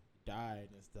died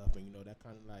and stuff, and you know that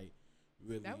kind of like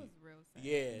really that was real sad.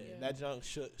 Yeah, that junk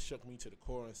shook me to the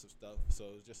core and some stuff.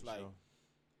 So it's just like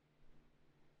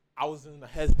I was in the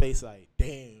headspace like,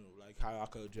 damn, like how I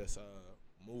could just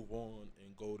move on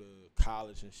and go to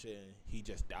college and shit, and he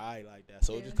just died like that.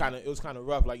 So it was kind of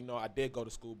rough. Like, you know, I did go to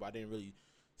school, but I didn't really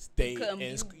stay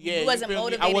in school. Yeah, you wasn't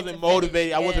motivated. I wasn't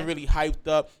motivated. I wasn't really hyped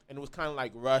up, and it was kind of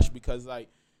like rushed because like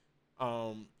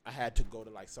I had to go to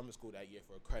like summer school that year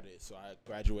for a credit, so I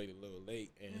graduated a little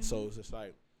late, and so it's just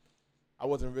like I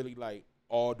wasn't really like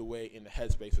all the way in the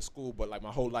headspace for school, but like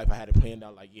my whole life I had it planned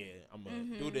out like, yeah, I'm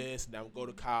gonna do this, then I'm gonna go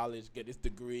to college, get this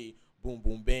degree, boom,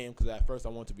 boom, bam. Because at first I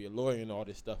wanted to be a lawyer and all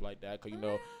this stuff like that. Cause you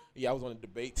know, I was on a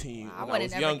debate team when I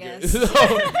was younger. So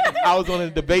I was on a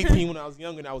debate team when I was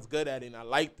younger, and I was good at it, and I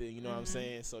liked it. You know what I'm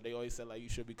saying? So they always said like you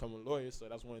should become a lawyer. So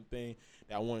that's one thing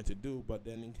that I wanted to do. But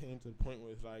then it came to the point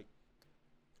where it's like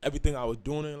everything I was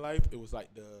doing in life, it was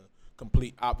like the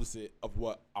complete opposite of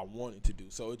what I wanted to do.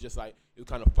 So it's just like it was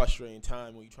kind of frustrating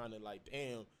time when you're trying to like,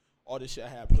 damn, all this shit I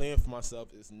had planned for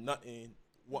myself is nothing.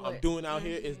 What I'm doing out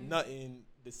here is nothing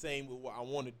the same with what I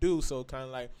want to do. So kind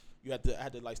of like I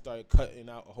had to like start cutting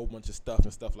out a whole bunch of stuff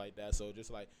and stuff like that. So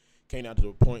just like came down to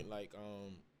the point like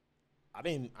I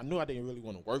knew I didn't really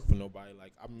want to work for nobody.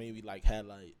 Like I maybe like had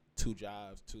like 3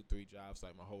 jobs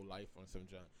like my whole life on some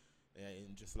job,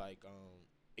 and just like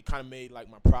it kind of made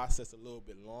like my process a little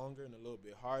bit longer and a little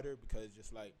bit harder because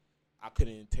just like I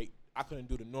couldn't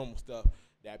do the normal stuff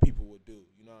that people would do.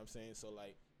 You know what I'm saying? So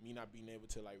like me not being able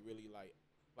to like really like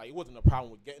it wasn't a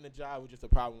problem with getting a job. It was just a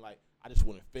problem like I just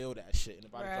wouldn't feel that shit. And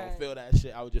if I don't feel that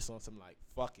shit, I was just on some like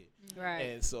fuck it. Right.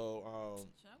 And so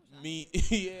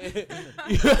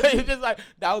it's just like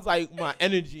that was like my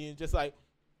energy, and just like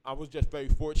I was just very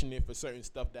fortunate for certain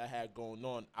stuff that I had going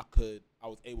on. I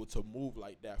was able to move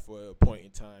like that for a point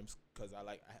in time because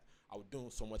I was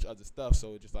doing so much other stuff.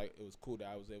 So it just like it was cool that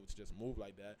I was able to just move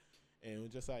like that, and it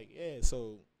was just like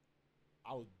so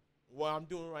what I'm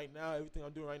doing right now, everything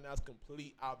I'm doing right now is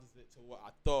complete opposite to what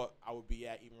I thought I would be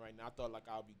at even right now. I thought like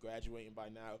I would be graduating by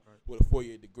now with a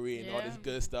 4-year degree and all this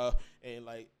good stuff. And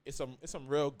like it's some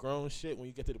real grown shit when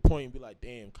you get to the point and be like,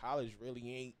 damn, college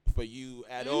really ain't for you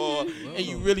at all. And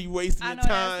you really wasting your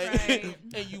time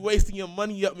and you wasting your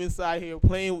money up inside here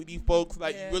playing with these folks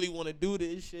like you really want to do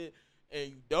this shit and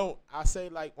you don't. I say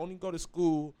like only go to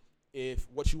school if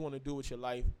what you want to do with your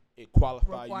life it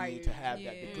qualify you to have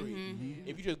that degree.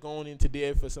 If you're just going into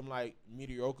there for some like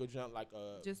mediocre junk like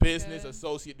a just business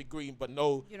associate degree, but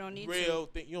no real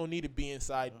thing, you don't need to be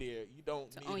inside there. You don't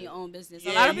need to own your own business.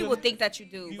 A lot of people think that you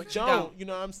do, but you don't. You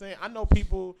know what I'm saying? I know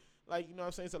people like, you know what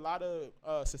I'm saying? It's a lot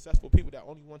of successful people that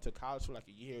only went to college for like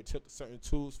a year, took certain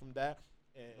tools from that,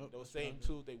 and those same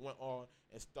tools they went on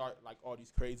and start like all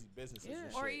these crazy businesses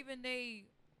and or shit. even they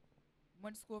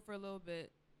went to school for a little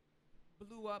bit,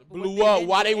 blew up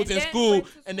while they was in school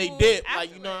and they did.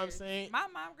 Like, you know what I'm saying? My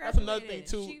mom graduated. That's another thing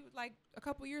too. She like a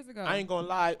couple years ago. I ain't gonna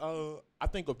lie. I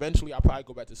think eventually I'll probably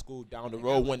go back to school down the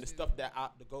road when the stuff that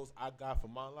the goals I got for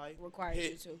my life requires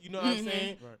you to. You know what I'm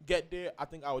saying? Right. Get there. I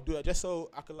think I would do that just so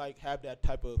I could like have that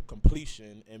type of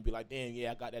completion and be like, damn,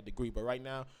 yeah, I got that degree. But right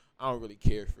now, I don't really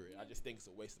care for it. I just think it's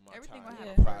a waste of my Everything time. will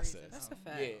have The a process. reason. That's a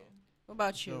fact. Yeah. What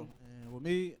about you? So, and with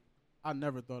me, I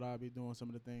never thought I'd be doing some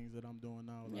of the things that I'm doing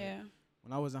now. Like, Yeah.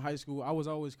 When I was in high school, I was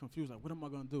always confused. Like, what am I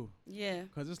gonna do? Yeah.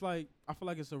 Cause it's like I feel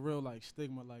like it's a real like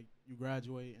stigma. Like you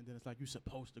graduate and then it's like you're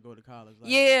supposed to go to college. Like,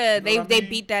 Yeah, you know what I they mean?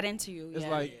 beat that into you. It's yeah.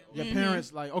 like your Mhm.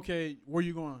 parents like, okay, where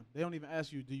you going? They don't even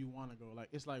ask you, do you want to go? Like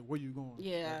it's like, where you going?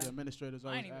 Yeah. Like, the administrators I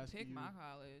always didn't even asking pick you. my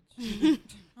college.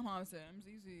 My mom said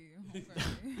MCC.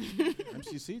 Okay.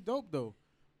 MCC dope though,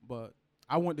 but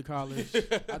I went to college.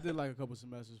 I did like a couple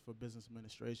semesters for business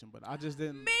administration, but I just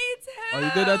didn't. Me too. Oh,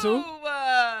 you did that too?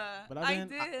 But I I didn't-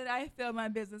 did. I failed my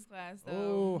business class though.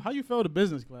 Oh, how you feel the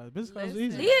business class? Business class is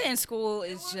Listen. easy. Leah in school There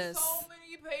is was just. so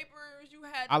many papers you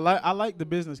had. I like the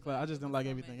business class. I just didn't like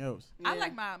everything else. I Yeah.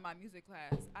 like my music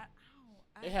class.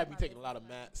 They had me taking a lot of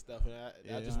math stuff, and that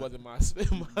Yeah. just wasn't my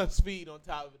my speed. On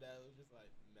top of that, it was just like,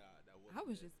 nah, that wasn't. I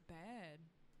was it. just bad.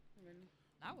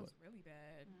 I was really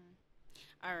bad.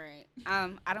 All right.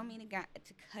 I don't mean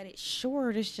to cut it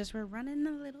short. It's just we're running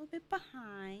a little bit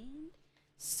behind.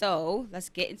 So let's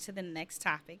get into the next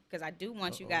topic because I do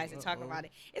want you guys to talk about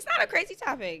it. It's not a crazy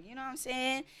topic. You know what I'm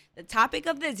saying? The topic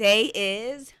of the day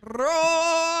is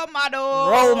Role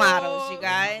models. role models, you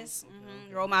guys.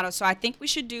 Role models. So I think we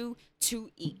should do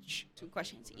two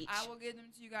questions each. I will give them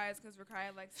to you guys because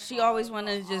Rakaya likes. To She follow always want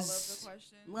to all of the just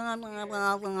questions. blah, blah,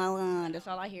 blah, blah, blah. That's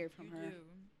all I hear from You her. do.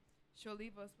 She'll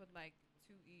leave us with like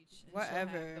two each. And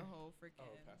Whatever. She'll have the whole freaking.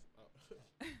 Oh, pass-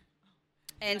 oh.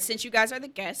 And since you guys are the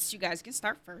guests, you guys can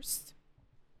start first.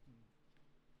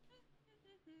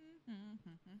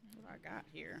 What I got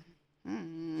here?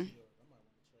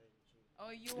 Oh,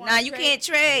 you Nah, you can't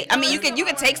trade. I mean, you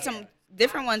can take some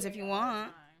different ones if you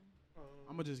want.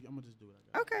 I'm gonna just do what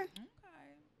I got. Okay.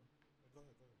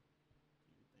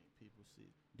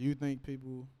 Do you think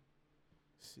people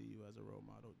see you as a role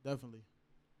model? Definitely.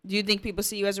 Do you think people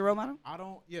see you as a role model? I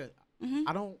don't. Yeah. Mm-hmm.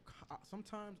 I don't.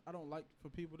 Sometimes I don't like for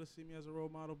people to see me as a role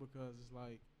model because it's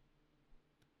like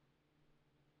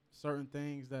certain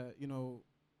things that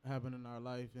happen in our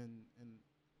life and.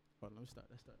 Hold on, let's start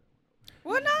that one over.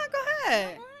 Well, no, go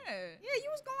ahead. Go ahead. Yeah, you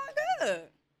was going good.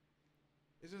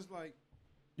 It's just like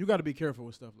you got to be careful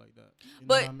with stuff like that. You know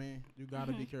But- what I mean? You got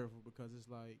to be careful because it's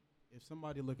like if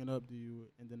somebody looking up to you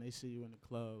and then they see you in the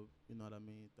club, you know what I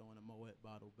mean, throwing a Moet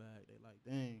bottle back, they like,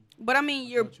 dang. But I mean, I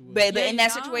you're thought you would. but in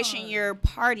that You're situation, young. you're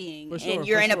partying For sure, and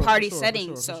you're for in a sure, party for sure, setting.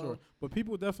 for sure, So for sure. But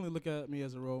people definitely look at me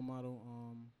as a role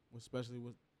model, especially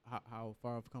with how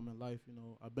far I've come in life. You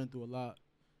know, I've been through a lot,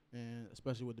 and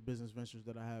especially with the business ventures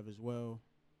that I have as well.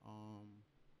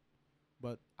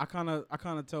 But I kind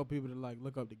of tell people to like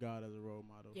look up to God as a role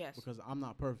model. Yes. Because I'm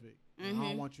not perfect. And I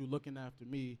don't want you looking after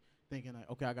me thinking like,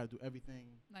 okay, I got to do everything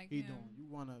Like he him. doing. You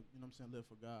want to, you know what I'm saying, live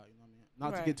for God. You know what I mean?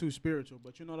 Not Right. to get too spiritual,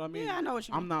 but you know what I mean? yeah, I know what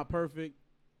you mean. I'm not perfect.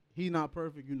 He not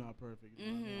perfect. You not perfect. You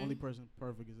know what I mean? Mhm. Only person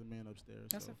perfect is the man upstairs.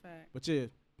 That's so. a fact. But yeah,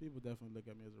 people definitely look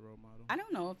at me as a role model. I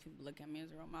don't know if people look at me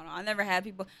as a role model. I never had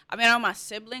people. I mean, all my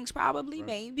siblings probably, Right.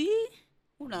 maybe.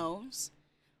 Who knows?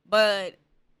 But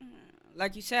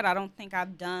like you said, I don't think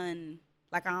I've done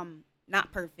like I'm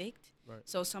not perfect. Right.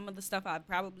 So some of the stuff I've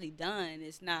probably done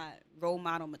is not role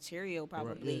model material,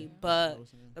 probably. yeah. But I was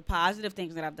saying. the positive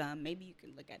things that I've done, maybe you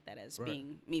can look at that as Right.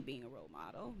 being a role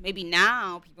model. Maybe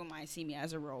now people might see me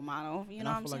as a role model. You And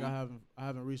know I what I'm feel saying? like I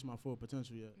haven't reached my full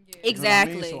potential yet. Yeah. You know what I mean?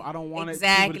 Exactly. So I don't want people to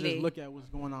Exactly. just look at what's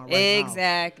going on right now.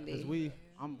 Exactly. 'Cause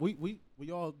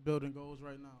we all building goals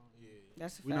right now. Yeah.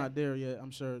 That's a We're fact. not there yet.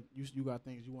 I'm sure you got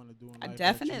things you want to do in I life.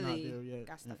 definitely that you're not there yet.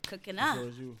 got stuff And cooking as up. far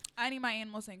as you. I need my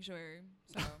animal sanctuary.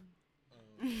 So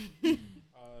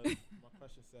My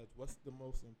question says, what's the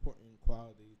most important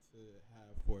quality to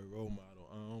have for a role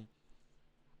model?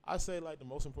 I say like the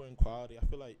most important quality. I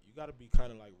feel like you gotta be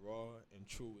kind of like raw and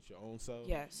true with your own self.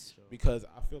 Yes. Because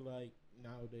I feel like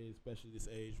nowadays, especially this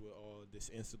age with all this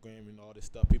Instagram and all this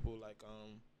stuff, people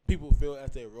people feel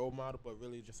as their role model, but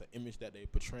really just an image that they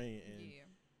portraying. And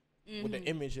yeah. with the Mhm.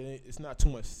 image, it's not too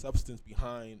much substance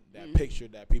behind that Mhm. picture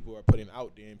that people are putting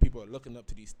out there, and people are looking up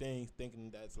to these things, thinking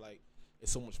that's like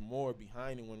it's so much more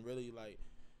behind it. When really like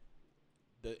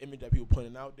the image that people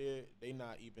putting out there, they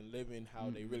not even living how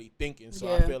they really thinking. So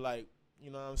I Yeah. feel like, you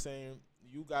know what I'm saying,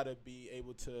 you gotta be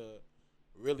able to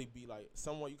really be like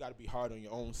someone. You gotta be hard on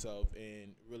your own self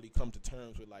and really come to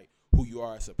terms with like who you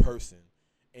are as a person.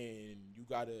 and you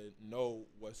gotta know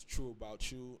what's true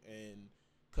about you, and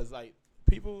cause like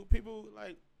people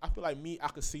like I feel like me, I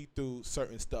could see through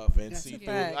certain stuff and see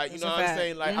through like you know what I'm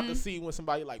saying, like I could see when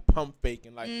somebody like pump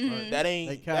faking, like that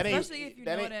ain't especially if you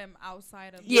know them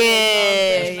outside of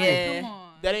yeah. Come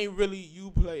on. That ain't really you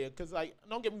player, cause like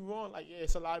don't get me wrong, like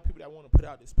it's a lot of people that want to put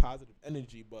out this positive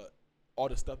energy, but all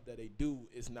the stuff that they do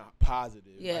is not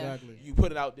positive. Yeah, like, exactly. You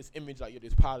put it out this image like you're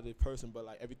this positive person, but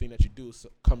like everything that you do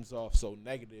comes off so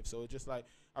negative. So it's just like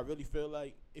I really feel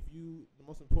like the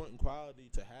most important quality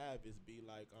to have is be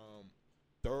like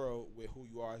thorough with who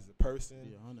you are as a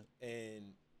person,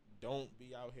 and don't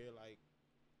be out here like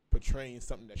portraying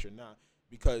something that you're not,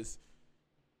 because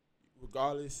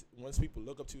regardless, once people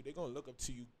look up to you, they're gonna look up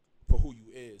to you for who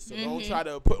you is. So don't try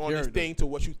to put on this thing to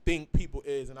what you think people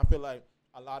is. And I feel like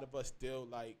a lot of us still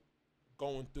like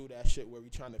going through that shit where we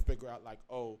trying to figure out like,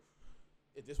 oh,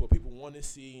 is this what people want to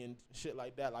see and shit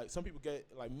like that. Like some people get,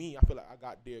 like me, I feel like I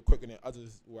got there quicker than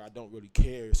others where I don't really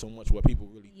care so much what people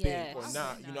really think or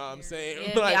not. You know what I'm saying?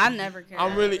 Yeah, like, I never care.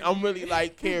 I'm really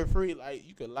like carefree. Like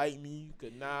you could like me, you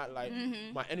could not. Like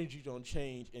my energy don't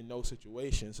change in no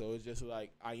situation. So it's just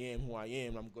like I am who I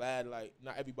am. I'm glad like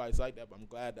not everybody's like that, but I'm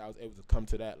glad that I was able to come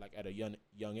to that like at a young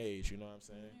age. You know what I'm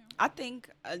saying? I think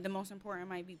the most important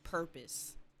might be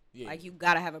purpose. Yeah. Like you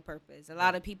gotta have a purpose. A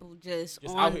lot of people just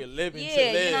out here living. Yeah, to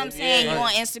live. you know what I'm saying. Yeah. You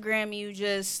on Instagram, you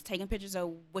just taking pictures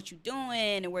of what you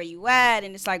doing and where you at,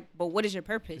 and it's like, but what is your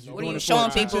purpose? What are you showing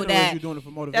people that? Doing it for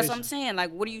motivation? That's what I'm saying.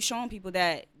 Like, what are you showing people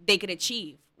that they could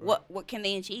achieve? Right. What can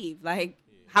they achieve? Like,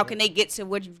 how can they get to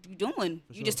what you're doing?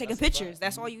 You just taking pictures.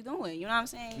 That's all you doing. You know what I'm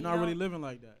saying? You're not really living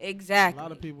like that. Exactly. A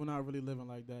lot of people not really living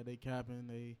like that. They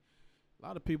capping. A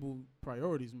lot of people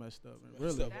priorities messed up. And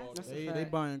really, they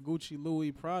buying Gucci,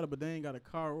 Louis, Prada, but they ain't got a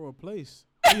car or a place.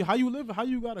 How you living? How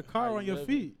you got a car on your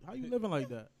feet? How you living like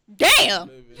that? Damn.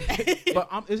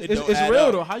 But it's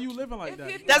real though. How you living like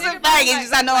that? That's a fact. It's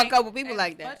just I know a couple people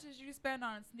like that. As much as you spend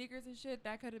on sneakers and shit,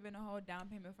 that could have been a whole down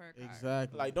payment for a car.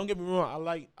 Exactly. Like don't get me wrong,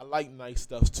 I like nice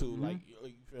stuff too. Like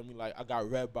you feel me? Like I got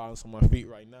red bottoms on my feet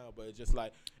right now, but it's just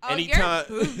like anytime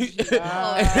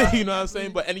you know what I'm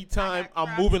saying. But anytime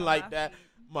I'm moving like that.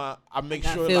 I make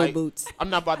sure like boots. I'm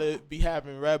not about to be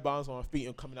having red bottoms on my feet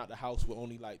and coming out the house with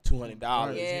only like $200.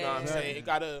 Yeah. You know what I'm saying? It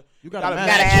gotta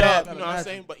match up. You know what I'm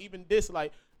saying? But even this,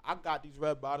 like I got these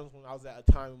red bottoms when I was at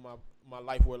a time in my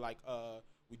life where like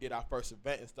we did our first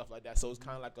event and stuff like that. So it's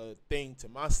kind of like a thing to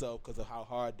myself because of how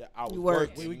hard that I was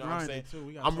working. You know what I'm saying?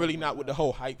 I'm really not with the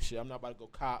whole hype shit. I'm not about to go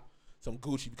cop some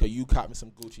Gucci because you caught me some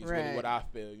Gucci. It's really what I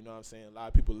feel. You know what I'm saying? A lot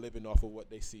of people living off of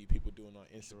what they see people doing on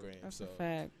Instagram. That's so a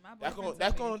fact.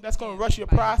 That's gonna rush your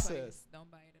process. Don't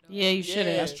buy it at all. Yeah, you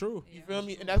shouldn't. That's true. You feel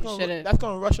me? And that's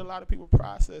gonna rush a lot of people's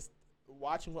process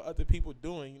watching what other people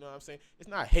doing. You know what I'm saying? It's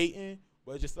not hating,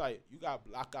 but it's just like you gotta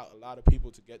block out a lot of people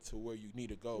to get to where you need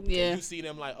to go. Because you see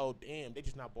them like, oh damn, they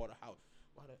just not bought a house.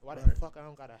 Why the fuck I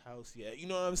don't got a house yet? You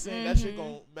know what I'm saying? That shit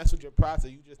gonna mess with your process.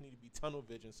 You just need to be tunnel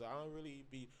vision. So I don't really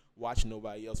be watching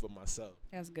nobody else but myself.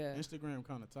 That's good. Instagram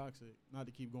kind of toxic. Not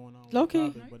to keep going on low with the key,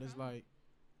 topic, but it's like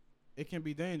it can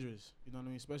be dangerous. You know what I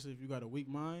mean? Especially if you got a weak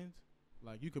mind.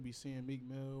 Like you could be seeing Meek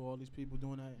Mill, all these people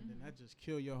doing that, and then that just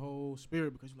kill your whole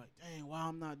spirit because you're like, dang, why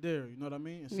I'm not there? You know what I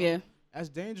mean? And so that's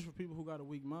dangerous for people who got a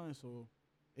weak mind. So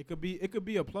it could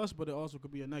be a plus, but it also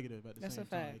could be a negative at the same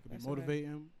time. It could be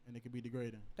motivating and it could be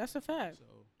degrading. That's a fact. So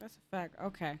that's a fact.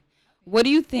 Okay. What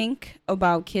do you think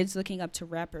about kids looking up to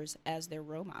rappers as their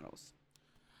role models?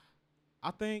 I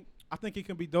think it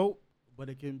can be dope, but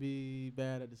it can be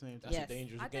bad at the same time. That's a dangerous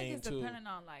game too. I think it's depending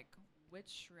on like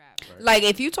which rapper. Right. Like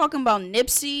if you talking about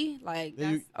Nipsey, like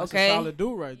that's okay, a solid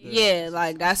dude right there. Yeah,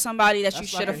 like that's somebody that you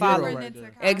should have followed. Right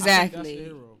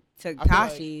exactly.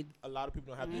 Tekashi. Like a lot of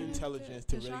people don't have the intelligence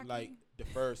to really like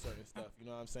defer certain stuff. You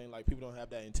know what I'm saying? Like people don't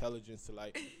have that intelligence to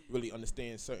like really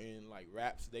understand certain like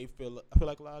raps. I feel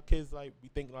like a lot of kids like be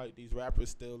thinking like these rappers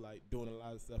still like doing a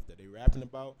lot of stuff that they rapping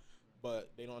about.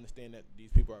 But they don't understand that these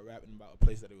people are rapping about a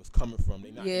place that it was coming from. They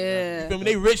not. You feel me?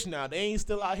 They rich now. They ain't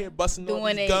still out here busting all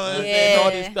these guns and all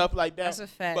this stuff like that. That's a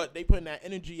fact. But they putting that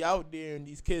energy out there, and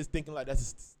these kids thinking like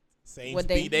that's the same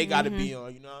speed they got to be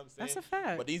on. You know what I'm saying? That's a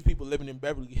fact. But these people living in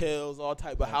Beverly Hills, all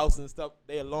type of houses and stuff,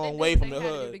 they a long way from the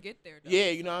hood. To get there, yeah,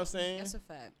 you know what I'm saying? That's a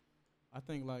fact. I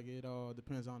think like it all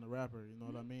depends on the rapper. You know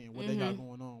what I mean? What they got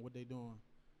going on, what they doing.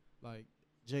 Like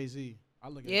Jay-Z. I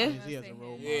look at Jay-Z as a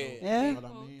role model. Yeah. You know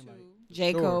what I mean? Like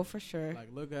J. Cole for sure. Like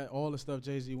look at all the stuff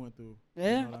Jay-Z went through.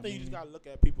 Yeah. You know I think you just gotta look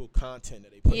at people content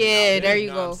that they put. Yeah, there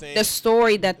you go. The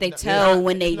story that they tell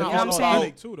when they, you know what I'm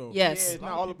saying? Too, though. Yes. Yeah, it's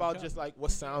not all about just like what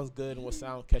sounds good and what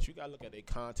sounds catchy. You gotta look at their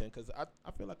content because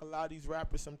I feel like a lot of these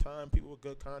rappers sometimes people with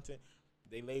good content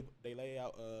they lay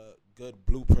out a good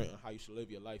blueprint on how you should live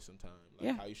your life sometimes,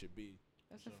 like how you should be.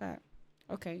 That's a fact.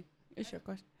 Okay, it's your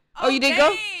question. Oh, you did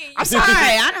go? I'm sorry,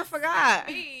 I done forgot.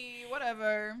 Hey,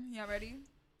 whatever. Y'all ready?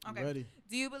 Okay. Ready.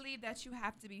 Do you believe that you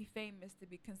have to be famous to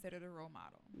be considered a role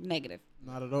model? Negative.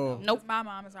 Not at all. Nope. My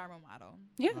mom is our role model.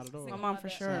 Yeah, Not at all. my mom for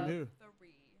sure. Same here. 3.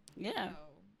 Yeah. So,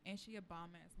 and she a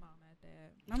bomb ass mom at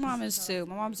that. My mom is too.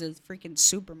 My mom's a freaking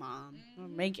super mom.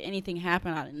 Make anything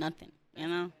happen out of nothing, you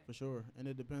know? For sure. And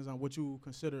it depends on what you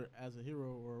consider as a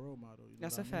hero or a role model. You know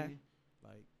That's what a I fact. mean?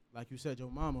 Like you said, your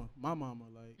mama, my mama,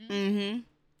 like, Mm-hmm.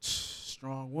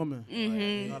 strong woman. Mhm. Like,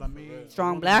 you know what I mean?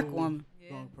 Strong A black who woman.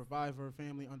 Gonna provide for her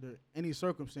family under any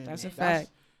circumstance. That's a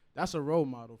fact. That's a role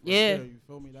model. For Yeah. sure, you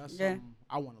feel me? That's Yeah. something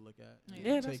I want to look at. and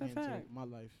Yeah, that's take a into fact. my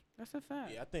life. That's a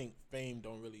fact. Yeah, I think fame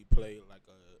don't really play like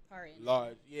a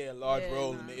large Yeah,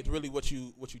 role nah. in it. It's really what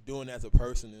you doing as a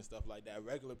person and stuff like that.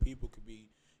 Regular people could be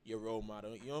your role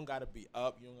model. You don't gotta be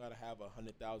up. You don't gotta have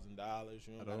 $100,000.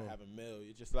 You don't gotta have $1 million.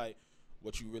 It's just like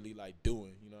what you really like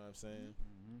doing. You know what I'm saying?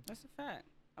 Mm-hmm. That's a fact.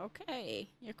 Okay,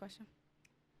 your question.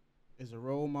 Is a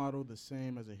role model the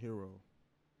same as a hero?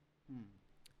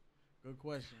 Good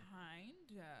question.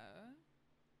 Kinda.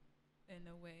 In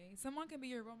a way, someone can be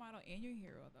your role model and your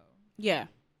hero, though. Yeah.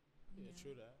 Yeah,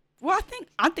 true that. Well,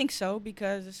 I think so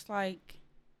because it's like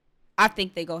I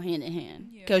think they go hand in hand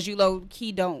Yeah. because you low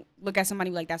key don't look at somebody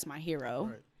like that's my hero.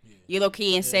 Right. Yeah. You low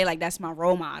key and say like that's my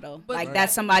role model, But like Right.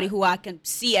 that's somebody who I can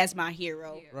see as my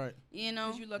hero. Yeah. Right. You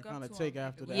know? 'Cause you look They up kinda to take them,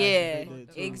 after like, the Yeah, actions they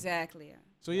did, too. exactly.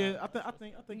 So yeah, I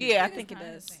think. Yeah, I It think is it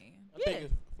kinda does. the same. I think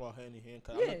it's for hand in hand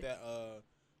because Yeah. I looked at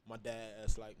my dad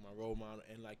as like my role model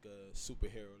and like a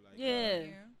superhero. Like Yeah.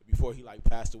 before he like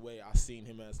passed away, I seen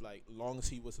him as like long as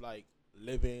he was like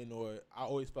living, or I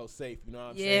always felt safe. You know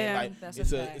what I'm saying? Yeah, Like that's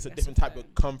it's a a fact. it's a That's different a type fact.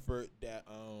 of comfort that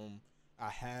I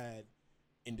had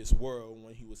in this world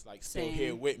when he was like still Same.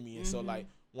 here with me, and so Mhm. like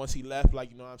once he left,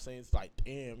 like you know what I'm saying, it's like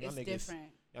damn, It's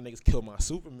different. y'all niggas killed my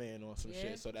Superman or some Yeah.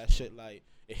 shit. So that shit like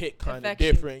it hit kind of Affects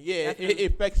you. different. Yeah, Definitely.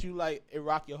 it affects you like it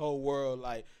rock your whole world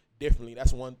like differently.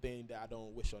 That's one thing that I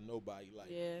don't wish on nobody. Like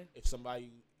Yeah. if somebody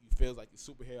you feels like a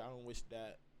superhero, I don't wish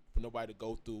that for nobody to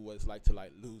go through what it's like to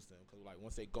like lose them, because like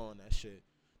once they gone, that shit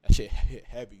hit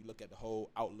heavy. Look at the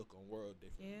whole outlook on world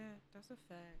different. Yeah, that's a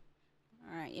fact.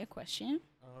 All right, your question.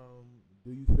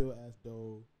 Do you feel as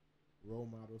though role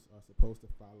models are supposed to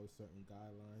follow certain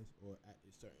guidelines or act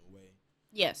a certain way?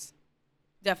 Yes,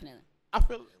 definitely. I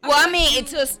feel. Well, I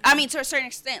mean, to a certain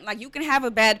extent, like you can have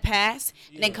a bad past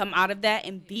and then Yeah. come out of that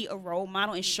and be a role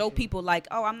model and show people like,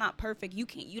 oh, I'm not perfect. You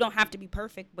don't have to be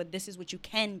perfect, but this is what you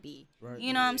can be. Right.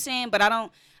 You know what I'm saying? But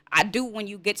I do when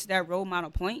you get to that role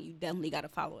model point, you definitely got to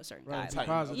follow a certain Right. guideline. Be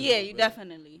positive. Yeah, you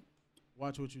definitely.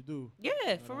 Watch what you do. Yeah,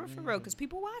 know for what I real, for mean? real, because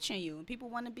people watching you and people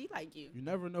want to be like you. You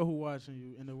never know who watching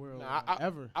you in the world Nah,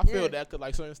 ever. I feel Yeah. that because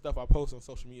like certain stuff I post on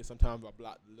social media, sometimes I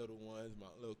block the little ones, my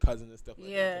little cousins and stuff like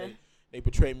Yeah. that. They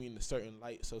portray me in a certain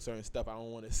light, so certain stuff I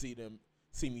don't want to see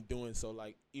me doing. So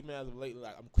like even as of lately,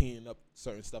 like I'm cleaning up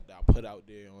certain stuff that I put out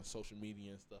there on social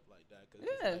media and stuff like that. Cause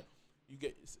Yeah. it's like you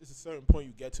get it's a certain point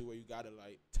you get to where you gotta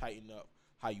like tighten up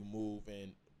how you move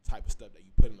and type of stuff that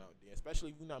you putting out there. Especially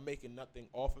if you're not making nothing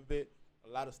off of it. A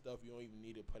lot of stuff you don't even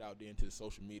need to put out there into the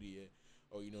social media,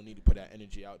 or you don't need to put that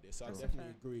energy out there. So That's I a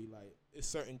definitely fact. agree. Like it's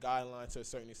certain guidelines to a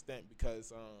certain extent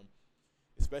because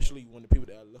especially when the people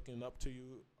that are looking up to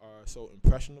you are so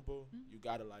impressionable, you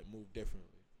gotta like move differently.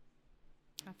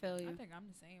 I feel I you. think I'm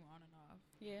the same on and off.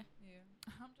 Yeah. Yeah,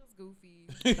 I'm just goofy.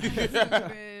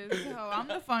 Stupid. So I'm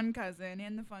the fun cousin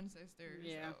and the fun sister.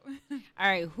 Yeah. So. All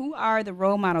right, who are the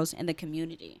role models in the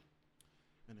community?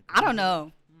 In the I don't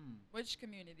know. Which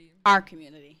community? Our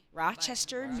community,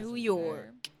 Rochester, Like, New Rochester.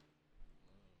 York.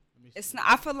 Let me It's see. not.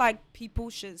 I feel like people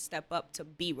should step up to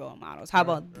be role models. How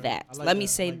about Right. that? I like Let me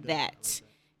that. I say like that, I like that.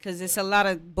 because it's a lot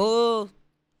of bull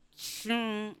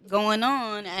going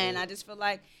on, and I just feel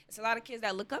like it's a lot of kids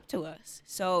that look up to us.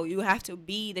 So you have to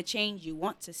be the change you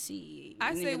want to see.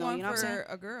 I say one you know what I'm saying?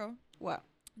 for a girl, What?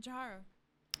 Jahara.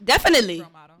 Definitely,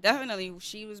 Role model. definitely.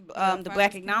 She was the Fathers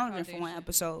Black King Acknowledgement for one Foundation.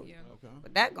 episode. Yeah. Okay.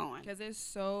 With that going, Because there's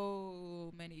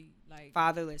so many like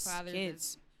fatherless fathers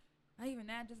kids. not even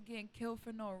that, just getting killed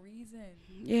for no reason.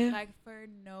 Yeah. Like for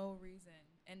no reason,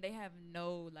 and they have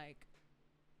no like.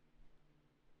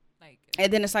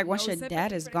 And then it's like once no your sympathy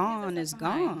dad for is the kids gone, that's it's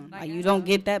left behind. gone. Like, Like I you don't know.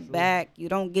 get that True. back. You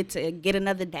don't get to get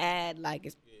another dad. Like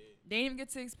it's They didn't even get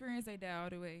to experience their dad all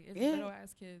the way. It's Yeah. little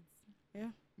ass kids. Yeah.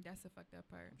 That's the fucked up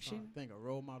part. I think a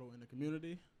role model in the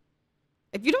community.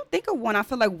 if you don't think of one, I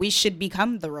feel like we should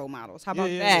become the role models. How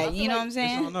about Yeah, that? I You feel know like what I'm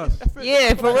saying? It's on us.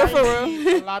 Yeah, for real, for I real.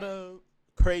 see a lot of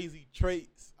crazy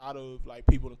traits out of like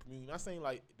people in the community. Not saying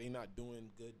like they not doing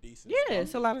good, decent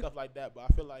it's a lot of stuff like that, but I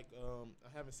feel like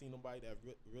I haven't seen nobody that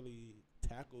really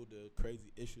tackled the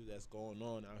crazy issues that's going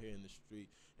on out here in the street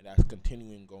and that's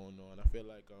continuing going on. I feel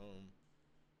like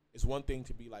it's one thing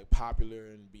to be like popular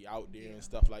and be out there and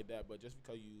stuff like that, but just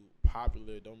because you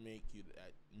popular don't make you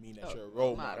mean that you're a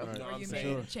role model. You know what I'm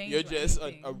saying? You're just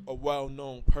a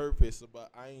well-known purpose, but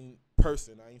I ain't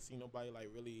seen nobody like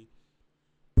really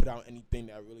put out anything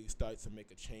that really starts to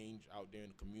make a change out there in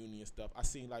the community and stuff. I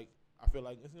feel like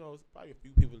it's probably a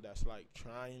few people that's like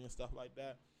trying and stuff like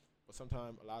that, but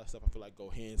sometimes a lot of stuff I feel like go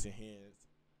hands in hands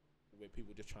with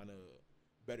people just trying to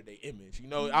better their image. You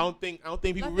know, I don't think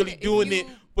people really doing it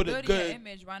for the good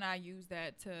image. Why not use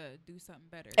that to do something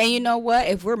better? And you know what?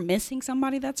 If we're missing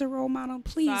somebody that's a role model,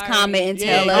 please comment and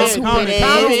tell us who it is.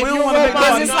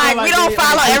 Because it's like we don't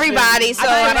follow everybody, so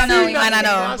I don't know. We might not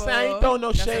know. I'm saying I ain't throwing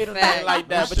no shade on that like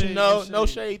that, but no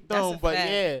shade thrown. But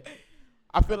yeah.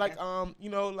 I feel like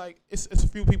like it's a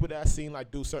few people that I've seen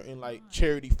like do certain like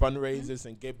charity fundraisers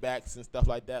and give backs and stuff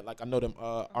like that. Like I know them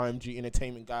RMG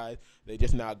Entertainment guys. They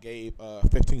just now gave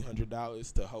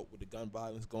 $1,500 to help with the gun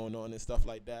violence going on and stuff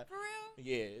like that. For real?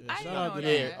 Yeah, I know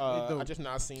that. I just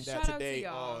now seen that Shout today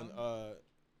out on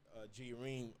G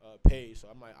Ream page. So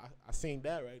I'm like, I seen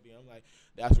that right there. I'm like,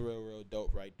 that's real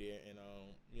dope right there. And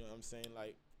you know what I'm saying?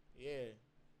 Like, yeah.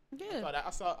 Yeah.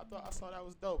 I saw that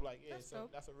was dope. Like, yeah,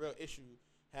 that's a real issue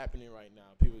happening right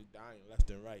now. People dying left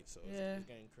and right. So it's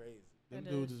getting crazy. Them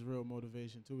dudes is real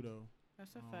motivation too, though.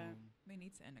 That's a fact. We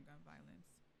need to end the gun violence.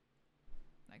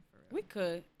 Like for real. We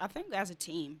could. I think as a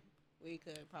team, we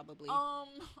could probably. I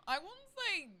wouldn't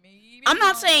say maybe. I'm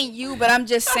not saying you, but I'm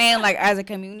just saying like as a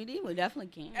community, we definitely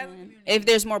can. As a community. If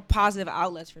there's more positive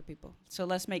outlets for people, so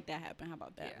let's make that happen. How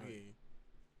about that? Yeah.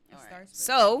 All right.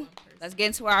 So let's get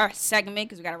into our segment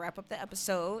because we got to wrap up the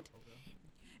episode.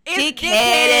 It's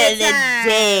Dickhead of the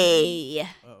Day.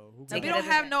 So we don't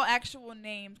have no actual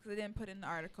names because they didn't put in the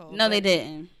article. No, they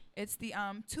didn't. It's the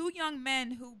two young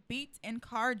men who beat and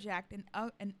carjacked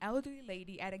an elderly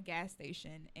lady at a gas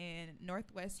station in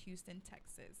Northwest Houston,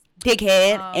 Texas.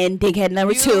 Dickhead and dickhead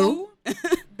number two.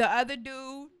 The other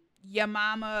dude, your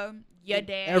mama, your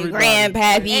dad, everybody.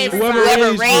 Grandpappy,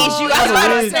 whoever raised you. I was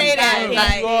about to say that.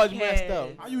 Like, you always messed up.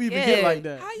 How you even get like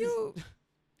that? How you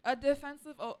a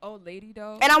defensive old lady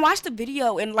though? And I watched the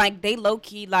video and like they low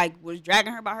key like was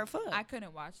dragging her by her foot. I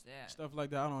couldn't watch that. Stuff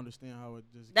like that. I don't understand how it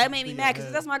just. That made me mad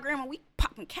because that's my grandma. We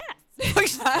popping cats.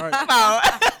 Right.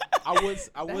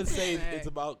 I would say it's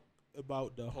about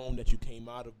the home that you came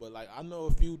out of, but like I know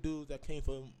a few dudes that came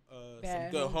from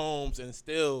some good homes and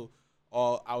still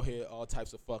all out here all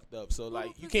types of fucked up. So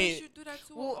like you can't. You do that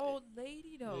to an old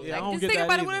lady though. Yeah, like, just think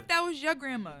about it. What if that was your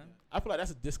grandma? I feel like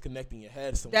that's a disconnect in your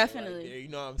head somewhere. Definitely. Right there, you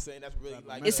know what I'm saying? That's really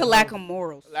like it's a lack of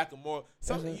morals. Lack of moral.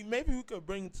 Something maybe we could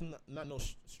bring to not no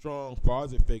strong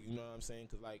father figure. You know what I'm saying?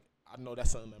 Because like I know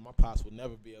that's something that my pops would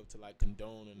never be able to like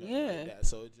condone and like that.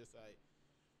 So it's just like.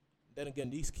 Then again,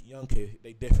 these young kids,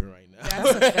 they different right now. That's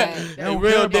a fact. They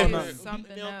real different.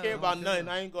 Something They don't else. care about nothing.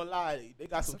 I ain't gonna lie. They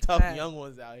got some tough young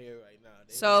ones out here right now.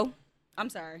 So, I'm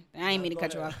sorry. I ain't mean to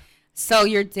cut you off. So,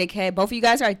 you're dickhead. Both of you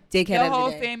guys are dickhead Your of whole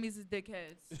the day. family's is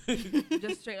dickheads.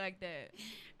 Just straight like that.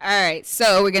 All right.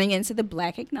 So, we're going to get into the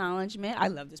black acknowledgement. I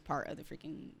love this part of the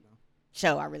freaking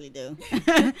show. I really do.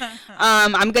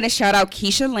 I'm going to shout out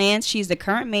Keisha Lance. She's the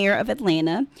current mayor of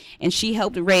Atlanta, and she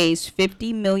helped raise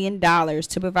 $50 million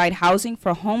to provide housing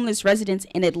for homeless residents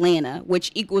in Atlanta,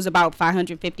 which equals about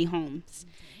 550 homes.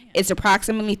 It's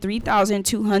approximately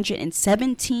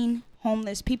 3,217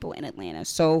 homeless people in Atlanta.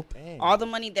 So all the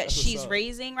money that she's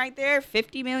raising right there,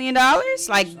 $50 million,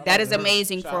 like that is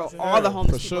amazing for all the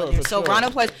homeless people in there. So round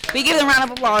of applause. We give them round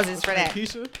of applause for that.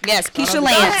 Keisha? Yes, Keisha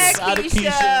Lance. Go ahead,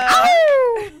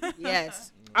 Keisha.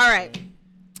 Yes. All right.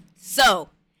 So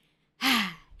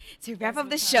to wrap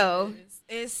up the show,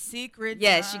 it's secret.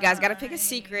 yes, you guys got to pick a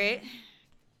secret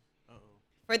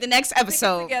for the next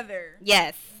episode. Pick it together.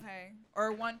 Yes. Okay.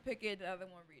 Or one pick it, the other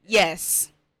one read it.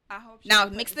 Yes. I hope. Now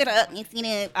mix it up. You seen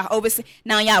it? I hope it's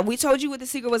now. Yeah, we told you what the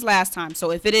secret was last time.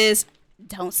 So if it is,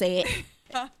 don't say it.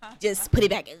 Just put it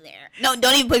back in there. No,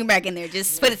 don't even put it back in there.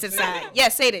 Just put it to the side. Yeah,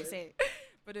 say it. Say it.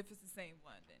 But if it's the same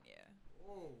one, then yeah.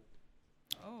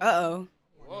 Uh-oh.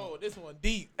 Whoa, this one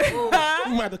deep. You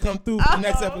might have to come through for the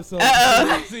next episode.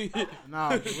 See?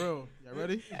 Nah, for real. Y'all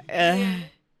ready? I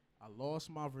lost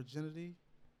my virginity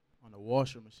on a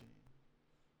washer machine.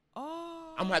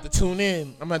 Oh. I'm gonna have to tune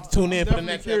in. I'm gonna have to tune in for the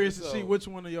next curious episode. to see which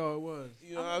one of y'all it was.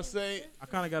 You know what I'm saying? I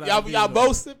kind of got y'all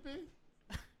both sipping.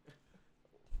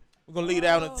 We're gonna leave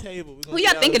that on the table. Who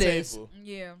y'all think it is?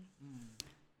 Yeah.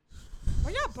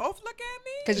 Well, y'all both look at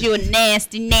me. Cause you a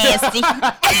nasty. You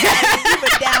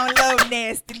a down low,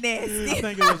 nasty. I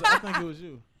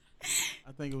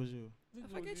think it was you.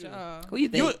 Fuck it, y'all. Who you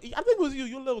think? I think it was you.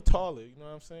 You're a little taller. You know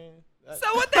what I'm saying? So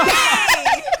what that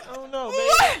mean? I don't know.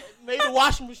 Maybe the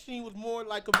washing machine was more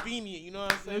like convenient. You know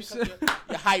what I'm saying?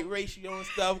 Your height ratio and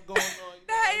stuff going on.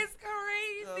 That is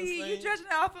crazy. You judging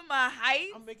off of my height?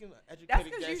 I'm making an educated That's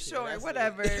guess. because you here. short. That's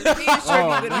Whatever. it. Me and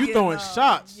Shorty Oh, you throwing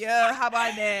shots. Yeah, how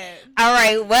about that? All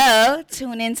right, well,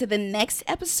 tune into the next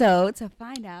episode to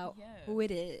find out who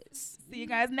it is. See you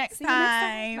guys next See you next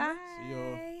time. time. Bye. See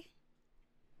y'all.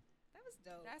 That was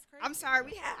dope. That's crazy. I'm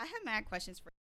sorry, I had mad questions for